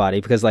government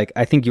body, because I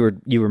think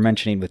you were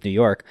mentioning with New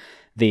York,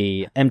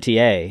 the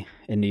MTA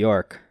in New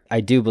York, I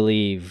do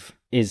believe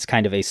is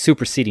kind of a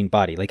superseding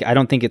body. I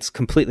don't think it's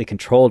completely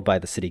controlled by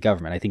the city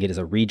government. I think it is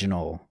a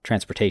regional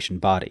transportation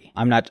body.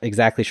 I'm not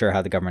exactly sure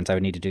how the governments, I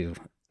would need to do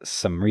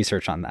some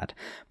research on that.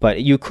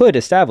 But you could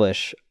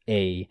establish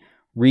a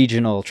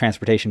regional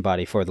transportation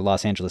body for the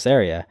Los Angeles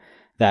area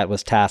that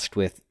was tasked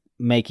with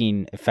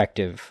making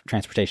effective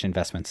transportation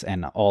investments,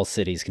 and all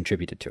cities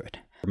contributed to it.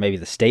 Or maybe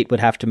the state would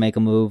have to make a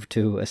move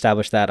to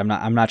establish that.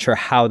 I'm not sure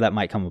how that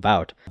might come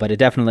about, but it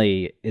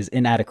definitely is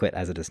inadequate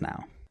as it is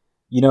now.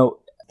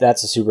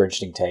 That's a super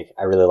interesting take.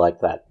 I really like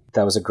that.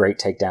 That was a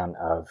great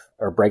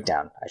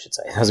breakdown, I should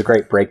say. That was a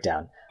great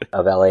breakdown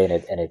of LA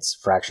and its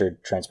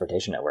fractured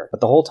transportation network.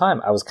 But the whole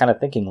time I was kind of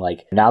thinking,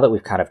 like, now that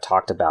we've kind of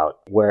talked about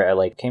where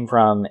LA came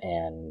from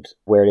and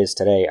where it is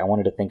today, I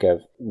wanted to think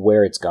of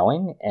where it's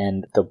going.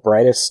 And the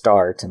brightest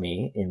star to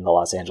me in the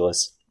Los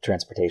Angeles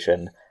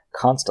transportation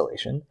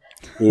constellation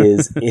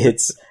is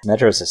its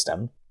metro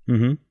system.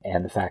 Mm-hmm.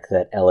 And the fact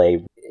that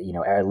LA,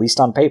 at least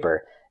on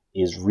paper,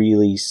 is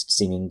really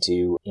seeming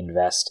to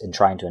invest and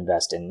trying to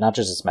invest in not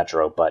just its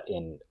metro, but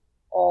in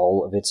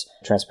all of its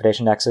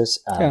transportation nexus.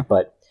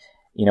 But,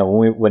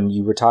 when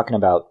you were talking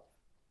about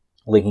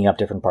linking up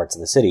different parts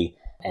of the city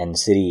and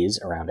cities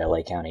around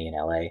LA County and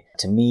LA,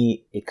 to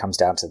me, it comes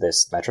down to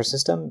this metro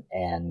system.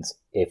 And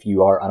if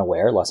you are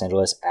unaware, Los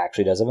Angeles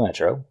actually does have a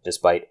metro,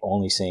 despite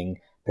only seeing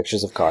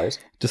pictures of cars.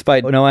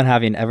 Despite no one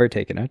having ever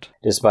taken it.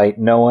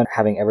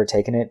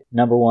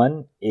 Number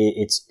one,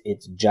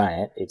 it's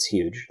giant. It's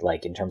huge,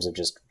 like in terms of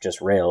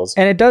just rails.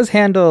 And it does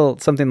handle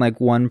something like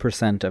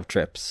 1% of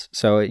trips.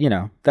 So,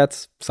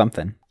 that's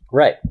something.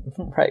 Right.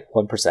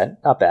 1%.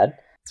 Not bad.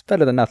 It's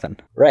better than nothing.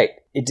 Right.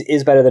 It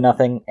is better than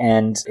nothing.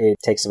 And it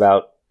takes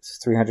about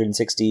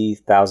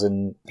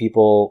 360,000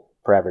 people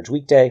per average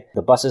weekday.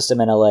 The bus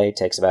system in LA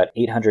takes about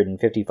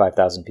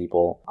 855,000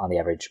 people on the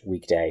average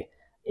weekday.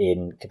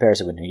 In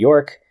comparison with New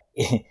York,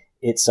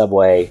 its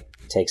subway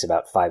takes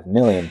about 5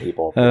 million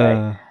people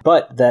per day.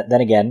 But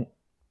then again,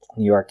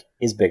 New York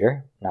is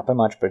bigger. Not by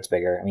much, but it's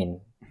bigger. I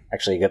mean,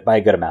 actually, by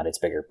a good amount, it's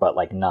bigger, but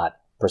like not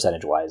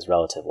percentage-wise,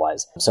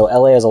 relative-wise. So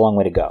LA has a long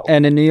way to go.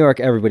 And in New York,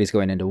 everybody's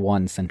going into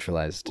one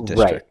centralized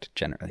district,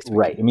 generally speaking.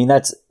 Right. I mean,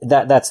 that's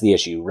the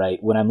issue, right?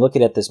 When I'm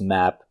looking at this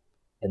map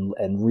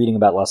and reading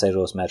about Los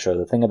Angeles Metro,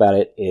 the thing about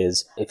it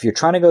is if you're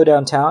trying to go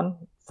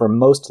downtown, for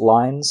most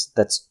lines,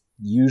 that's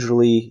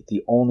usually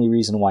the only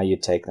reason why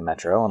you'd take the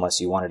metro, unless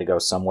you wanted to go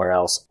somewhere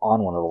else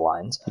on one of the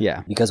lines.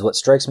 Yeah. Because what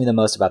strikes me the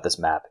most about this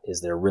map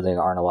is there really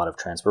aren't a lot of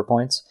transfer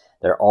points.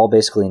 They're all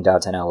basically in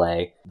downtown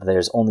LA.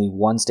 There's only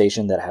one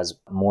station that has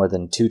more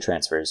than 2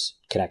 transfers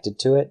connected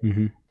to it.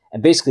 Mm-hmm.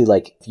 And basically,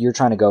 like, if you're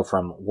trying to go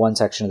from one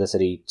section of the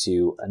city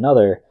to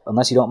another,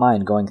 unless you don't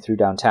mind going through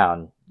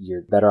downtown,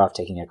 you're better off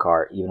taking a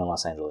car, even in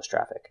Los Angeles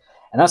traffic.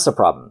 And that's the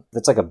problem.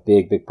 That's like a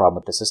big, big problem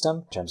with the system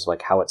in terms of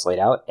like how it's laid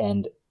out.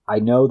 And I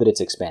know that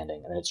it's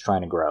expanding and it's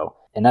trying to grow,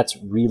 and that's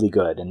really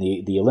good. And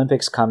the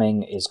Olympics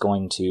coming is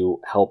going to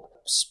help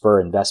spur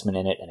investment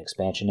in it and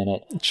expansion in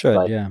it. It should,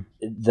 but yeah.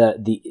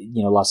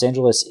 Los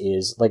Angeles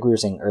is, like we were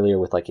saying earlier,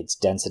 with like its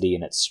density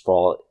and its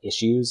sprawl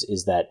issues,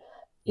 is that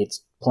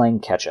it's playing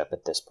catch up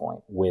at this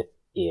point with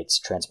its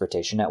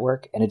transportation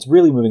network, and it's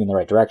really moving in the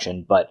right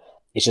direction, but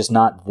it's just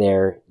not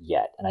there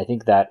yet. And I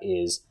think that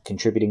is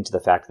contributing to the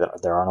fact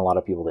that there aren't a lot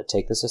of people that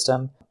take the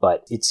system.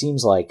 But it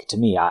seems like, to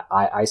me,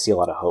 I see a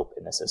lot of hope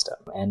in the system.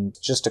 And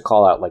just to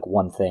call out like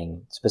one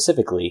thing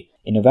specifically,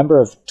 in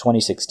November of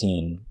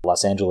 2016,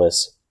 Los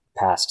Angeles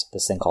passed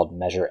this thing called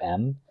Measure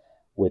M,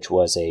 which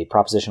was a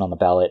proposition on the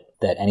ballot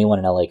that anyone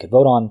in LA could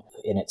vote on.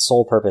 And its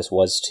sole purpose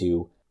was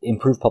to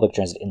improve public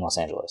transit in Los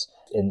Angeles.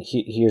 And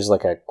here's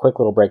like a quick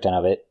little breakdown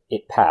of it.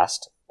 It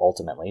passed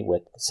ultimately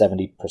with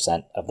 70%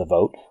 of the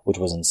vote, which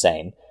was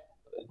insane,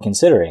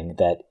 considering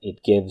that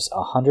it gives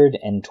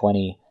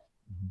 $120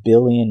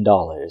 billion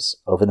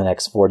over the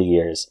next 40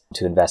 years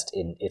to invest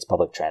in its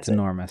public transit. It's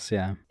enormous,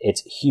 yeah.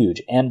 It's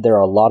huge. And there are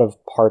a lot of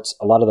parts,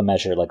 a lot of the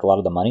measure, like a lot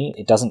of the money,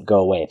 it doesn't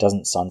go away. It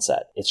doesn't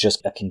sunset. It's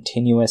just a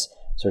continuous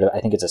sort of, I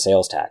think it's a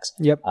sales tax.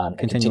 Yep. A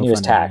continuous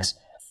tax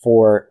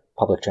for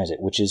public transit,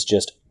 which is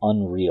just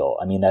unreal.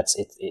 I mean,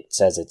 it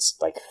says it's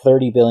like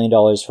 $30 billion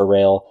for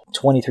rail,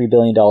 $23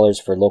 billion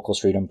for local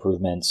street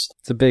improvements.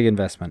 It's a big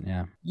investment,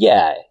 yeah.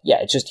 Yeah,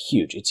 it's just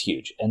huge. It's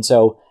huge. And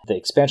so the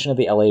expansion of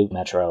the LA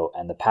Metro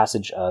and the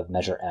passage of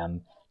Measure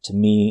M, to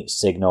me,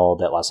 signal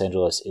that Los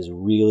Angeles is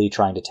really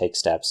trying to take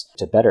steps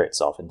to better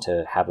itself and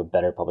to have a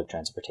better public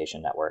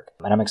transportation network.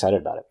 And I'm excited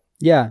about it.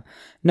 Yeah,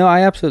 no,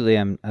 I absolutely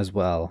am as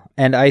well.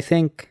 And I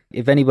think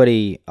if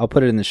anybody, I'll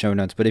put it in the show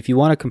notes, but if you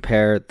want to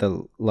compare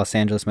the Los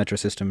Angeles metro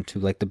system to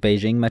like the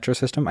Beijing metro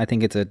system, I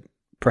think it's a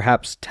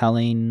perhaps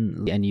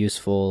telling and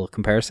useful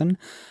comparison,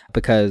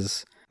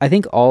 because I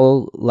think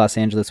all Los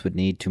Angeles would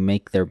need to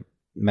make their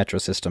metro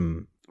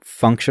system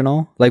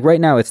functional, like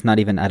right now, it's not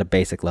even at a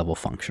basic level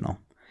functional.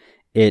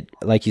 It,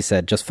 like you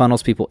said, just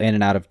funnels people in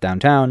and out of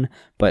downtown,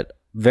 but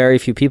very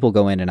few people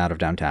go in and out of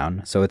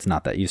downtown, so it's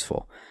not that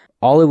useful.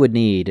 All it would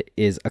need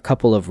is a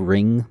couple of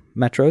ring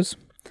metros.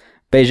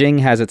 Beijing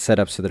has it set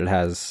up so that it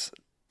has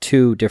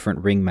 2 different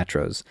ring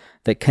metros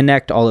that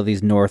connect all of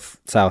these north,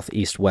 south,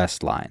 east,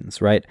 west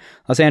lines, right?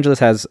 Los Angeles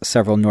has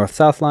several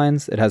north-south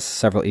lines. It has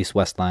several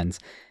east-west lines.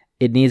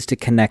 It needs to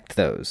connect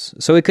those.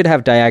 So it could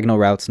have diagonal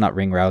routes, not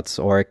ring routes,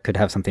 or it could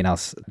have something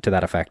else to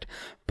that effect.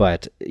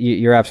 But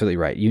you're absolutely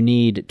right. You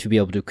need to be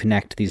able to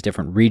connect these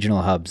different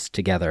regional hubs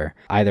together,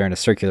 either in a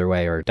circular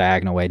way or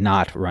diagonal way,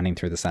 not running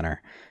through the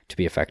center, to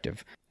be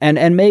effective.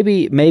 And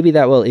maybe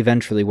that will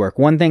eventually work.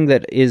 One thing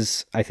that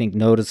is, I think,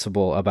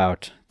 noticeable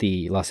about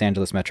the Los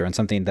Angeles Metro, and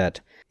something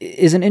that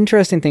is an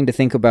interesting thing to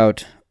think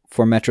about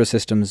for metro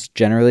systems,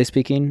 generally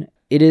speaking,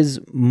 it is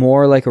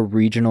more like a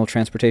regional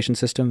transportation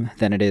system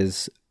than it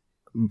is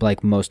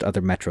like most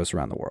other metros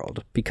around the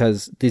world,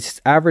 because this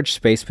average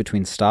space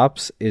between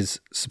stops is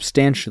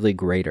substantially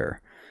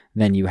greater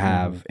than you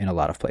have in a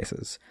lot of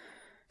places.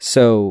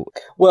 So,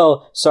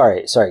 well,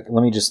 sorry.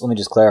 Let me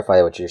just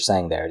clarify what you're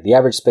saying there. The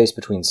average space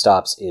between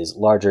stops is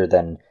larger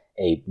than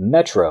a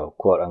metro,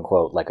 quote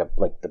unquote, like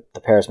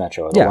the Paris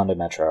metro or the London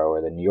metro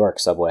or the New York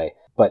subway.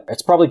 But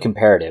it's probably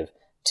comparative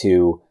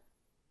to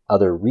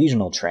other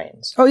regional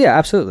trains. Oh yeah,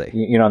 absolutely.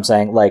 You know what I'm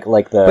saying? Like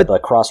the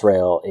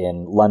Crossrail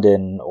in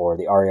London or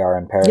the RER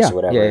in Paris or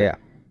whatever. Yeah.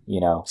 You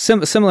know,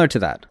 similar to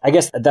that. I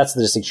guess that's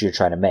the distinction you're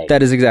trying to make.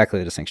 That is exactly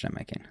the distinction I'm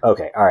making.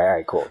 Okay, all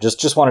right, cool.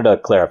 Just wanted to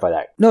clarify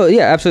that. No,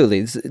 yeah, absolutely.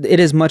 It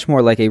is much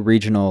more like a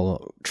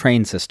regional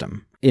train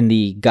system in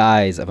the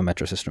guise of a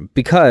metro system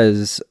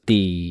because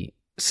the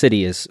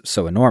city is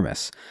so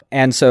enormous.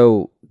 And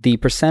so the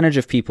percentage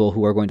of people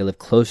who are going to live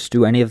close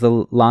to any of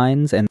the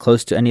lines and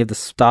close to any of the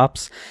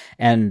stops,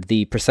 and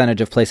the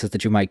percentage of places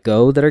that you might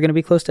go that are going to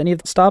be close to any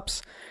of the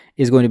stops,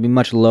 is going to be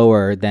much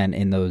lower than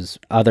in those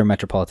other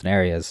metropolitan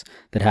areas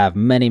that have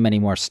many, many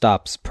more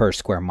stops per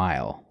square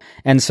mile.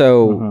 And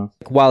so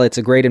while it's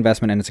a great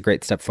investment and it's a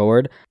great step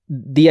forward,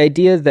 the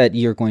idea that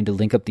you're going to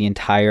link up the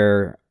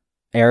entire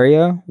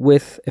area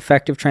with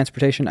effective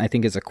transportation, I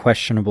think, is a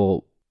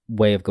questionable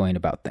way of going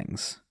about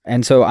things.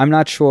 And so I'm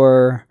not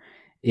sure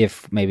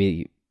if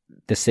maybe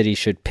the city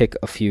should pick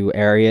a few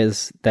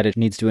areas that it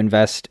needs to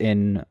invest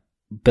in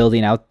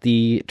building out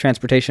the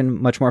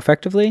transportation much more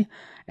effectively,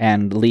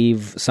 and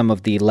leave some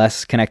of the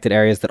less connected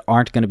areas that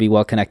aren't going to be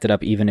well connected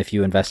up, even if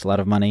you invest a lot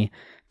of money,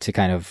 to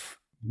kind of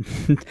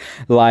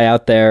lie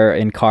out there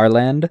in car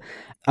land.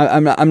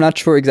 I'm not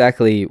sure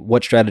exactly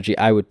what strategy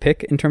I would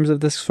pick in terms of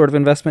this sort of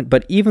investment,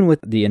 but even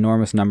with the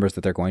enormous numbers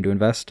that they're going to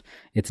invest,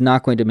 it's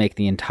not going to make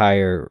the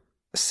entire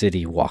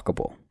city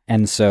walkable.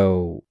 And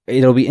so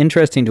it'll be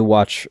interesting to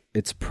watch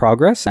its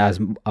progress as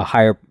a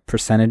higher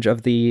percentage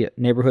of the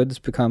neighborhoods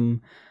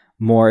become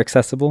more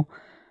accessible.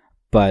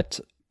 But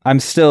I'm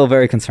still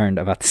very concerned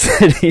about the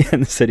city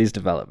and the city's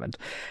development.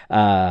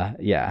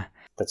 Yeah.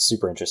 That's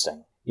super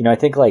interesting. You know, I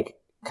think like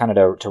kind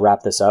of to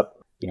wrap this up,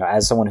 you know,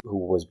 as someone who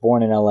was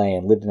born in LA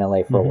and lived in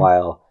LA for a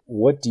while,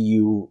 what do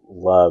you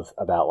love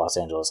about Los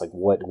Angeles? Like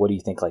what do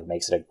you think like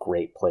makes it a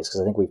great place?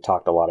 Because I think we've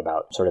talked a lot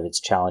about sort of its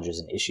challenges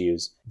and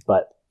issues,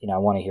 but you know, I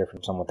want to hear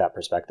from someone with that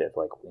perspective.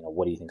 Like, you know,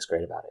 what do you think's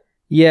great about it?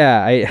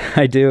 Yeah,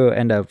 I do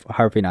end up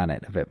harping on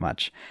it a bit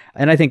much.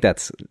 And I think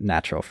that's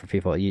natural for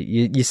people.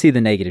 You see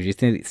the negatives,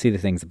 you see the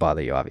things that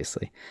bother you,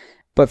 obviously.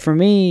 But for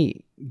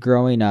me,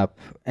 growing up,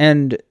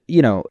 and,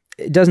 you know,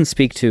 it doesn't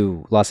speak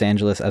to Los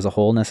Angeles as a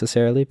whole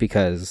necessarily,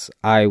 because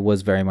I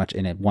was very much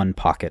in one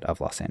pocket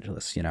of Los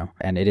Angeles, you know,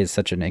 and it is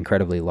such an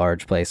incredibly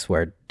large place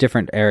where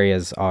different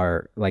areas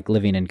are like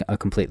living in a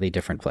completely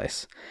different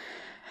place.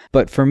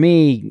 But for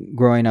me,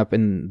 growing up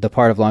in the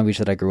part of Long Beach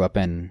that I grew up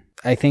in,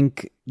 I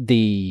think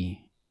the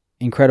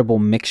incredible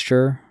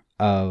mixture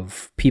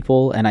of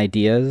people and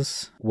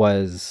ideas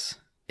was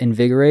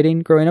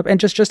invigorating growing up and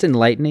just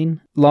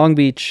enlightening. Long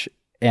Beach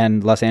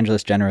and Los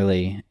Angeles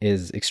generally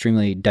is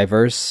extremely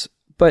diverse,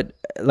 but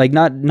like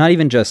not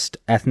even just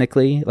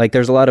ethnically. Like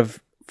there's a lot of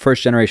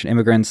first generation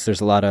immigrants. There's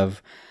a lot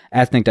of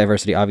ethnic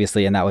diversity,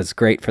 obviously, and that was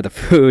great for the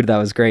food. That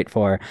was great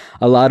for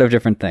a lot of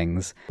different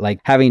things. Like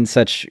having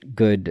such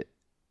good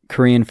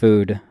Korean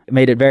food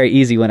made it very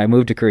easy when I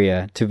moved to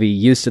Korea to be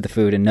used to the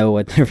food and know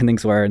what different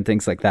things were and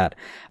things like that.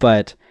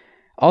 But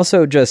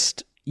also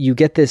just you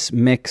get this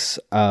mix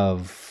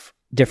of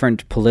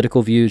different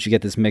political views. You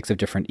get this mix of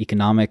different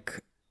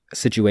economic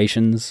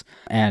situations.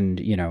 And,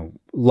 you know,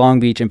 Long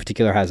Beach in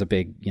particular has a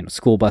big, you know,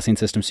 school busing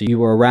system. So you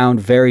were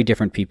around very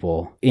different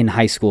people in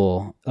high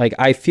school. Like,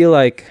 I feel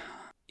like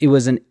it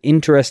was an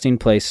interesting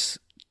place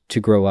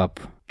to grow up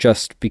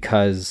just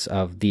because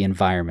of the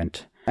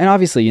environment. And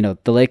obviously, you know,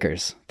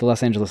 the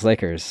Los Angeles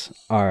Lakers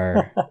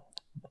are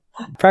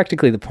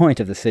practically the point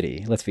of the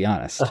city, let's be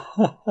honest.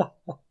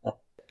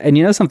 And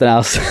you know something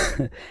else?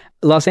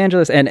 Los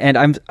Angeles, and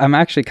I'm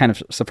actually kind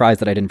of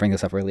surprised that I didn't bring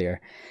this up earlier.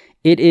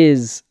 It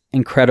is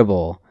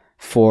incredible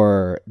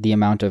for the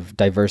amount of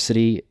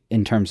diversity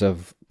in terms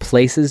of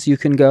places you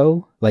can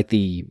go, like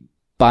the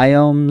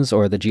biomes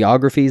or the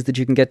geographies that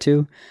you can get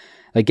to.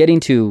 Like getting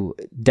to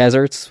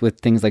deserts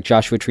with things like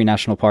Joshua Tree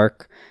National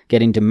Park,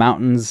 getting to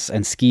mountains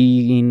and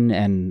skiing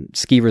and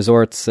ski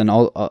resorts and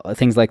all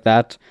things like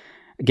that,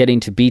 getting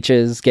to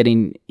beaches,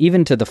 getting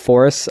even to the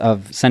forests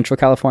of Central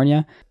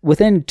California.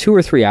 Within 2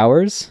 or 3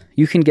 hours,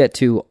 you can get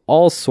to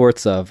all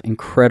sorts of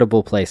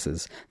incredible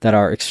places that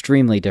are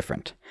extremely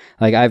different.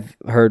 Like I've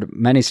heard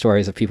many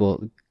stories of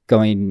people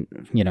going,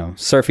 you know,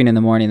 surfing in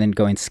the morning and then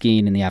going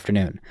skiing in the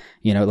afternoon.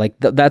 You know, like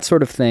that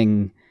sort of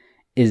thing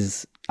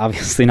is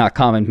obviously not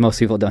common. Most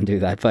people don't do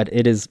that, but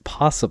it is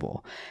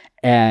possible.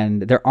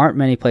 And there aren't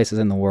many places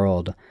in the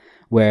world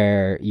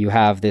where you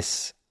have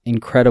this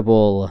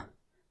incredible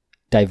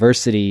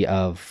diversity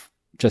of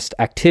just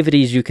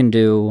activities you can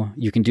do.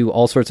 You can do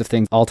all sorts of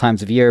things all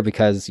times of year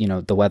because, you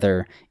know, the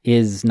weather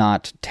is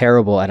not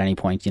terrible at any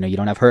point. You know, you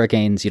don't have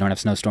hurricanes, you don't have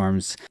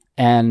snowstorms,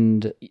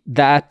 and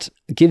that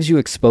gives you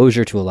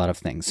exposure to a lot of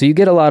things. So you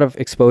get a lot of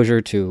exposure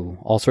to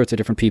all sorts of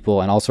different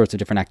people and all sorts of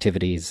different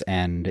activities.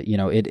 And, you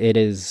know, it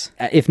is,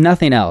 if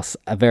nothing else,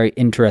 a very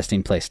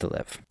interesting place to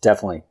live.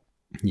 Definitely.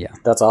 Yeah.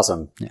 That's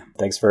awesome. Yeah.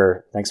 Thanks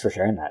for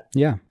sharing that.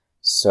 Yeah.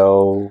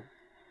 So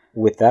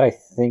with that, I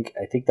think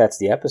that's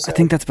the episode. I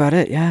think that's about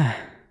it. Yeah.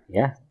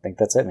 Yeah. I think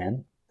that's it,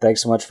 man.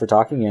 Thanks so much for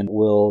talking, and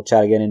we'll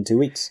chat again in 2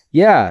 weeks.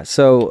 Yeah,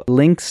 so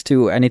links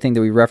to anything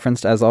that we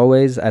referenced, as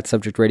always, at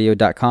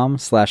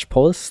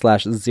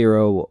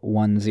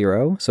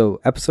subjectradio.com/polis/010. So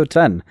episode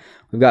 10.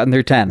 We've gotten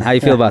through 10. How you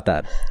feel about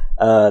that?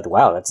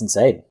 Wow, that's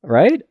insane.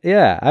 Right?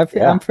 Yeah,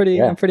 I'm pretty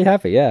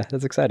happy. Yeah,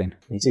 that's exciting.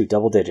 Me too,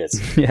 double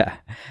digits. Yeah.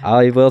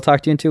 I will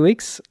talk to you in 2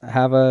 weeks.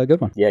 Have a good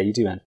one. Yeah, you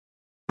too, man.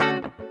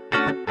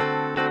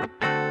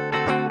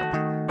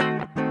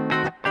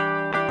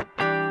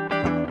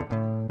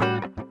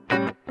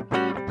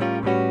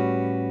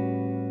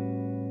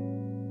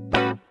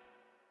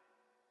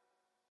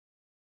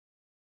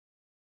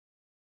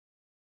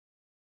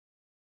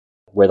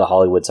 Where the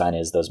Hollywood sign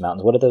is, those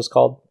mountains. What are those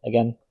called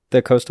again?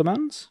 The Coastal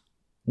Mountains?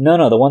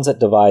 No, the ones that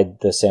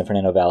divide the San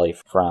Fernando Valley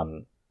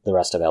from the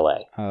rest of LA.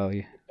 Oh,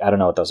 yeah. I don't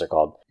know what those are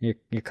called. You're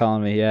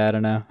calling me. Yeah, I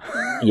don't know.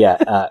 Yeah.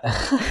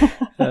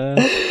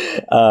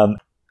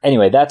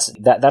 Anyway, that's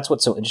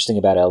what's so interesting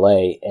about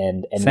LA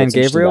and San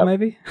Gabriel,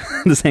 maybe?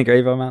 The San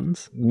Gabriel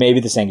Mountains? Maybe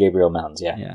the San Gabriel Mountains, yeah.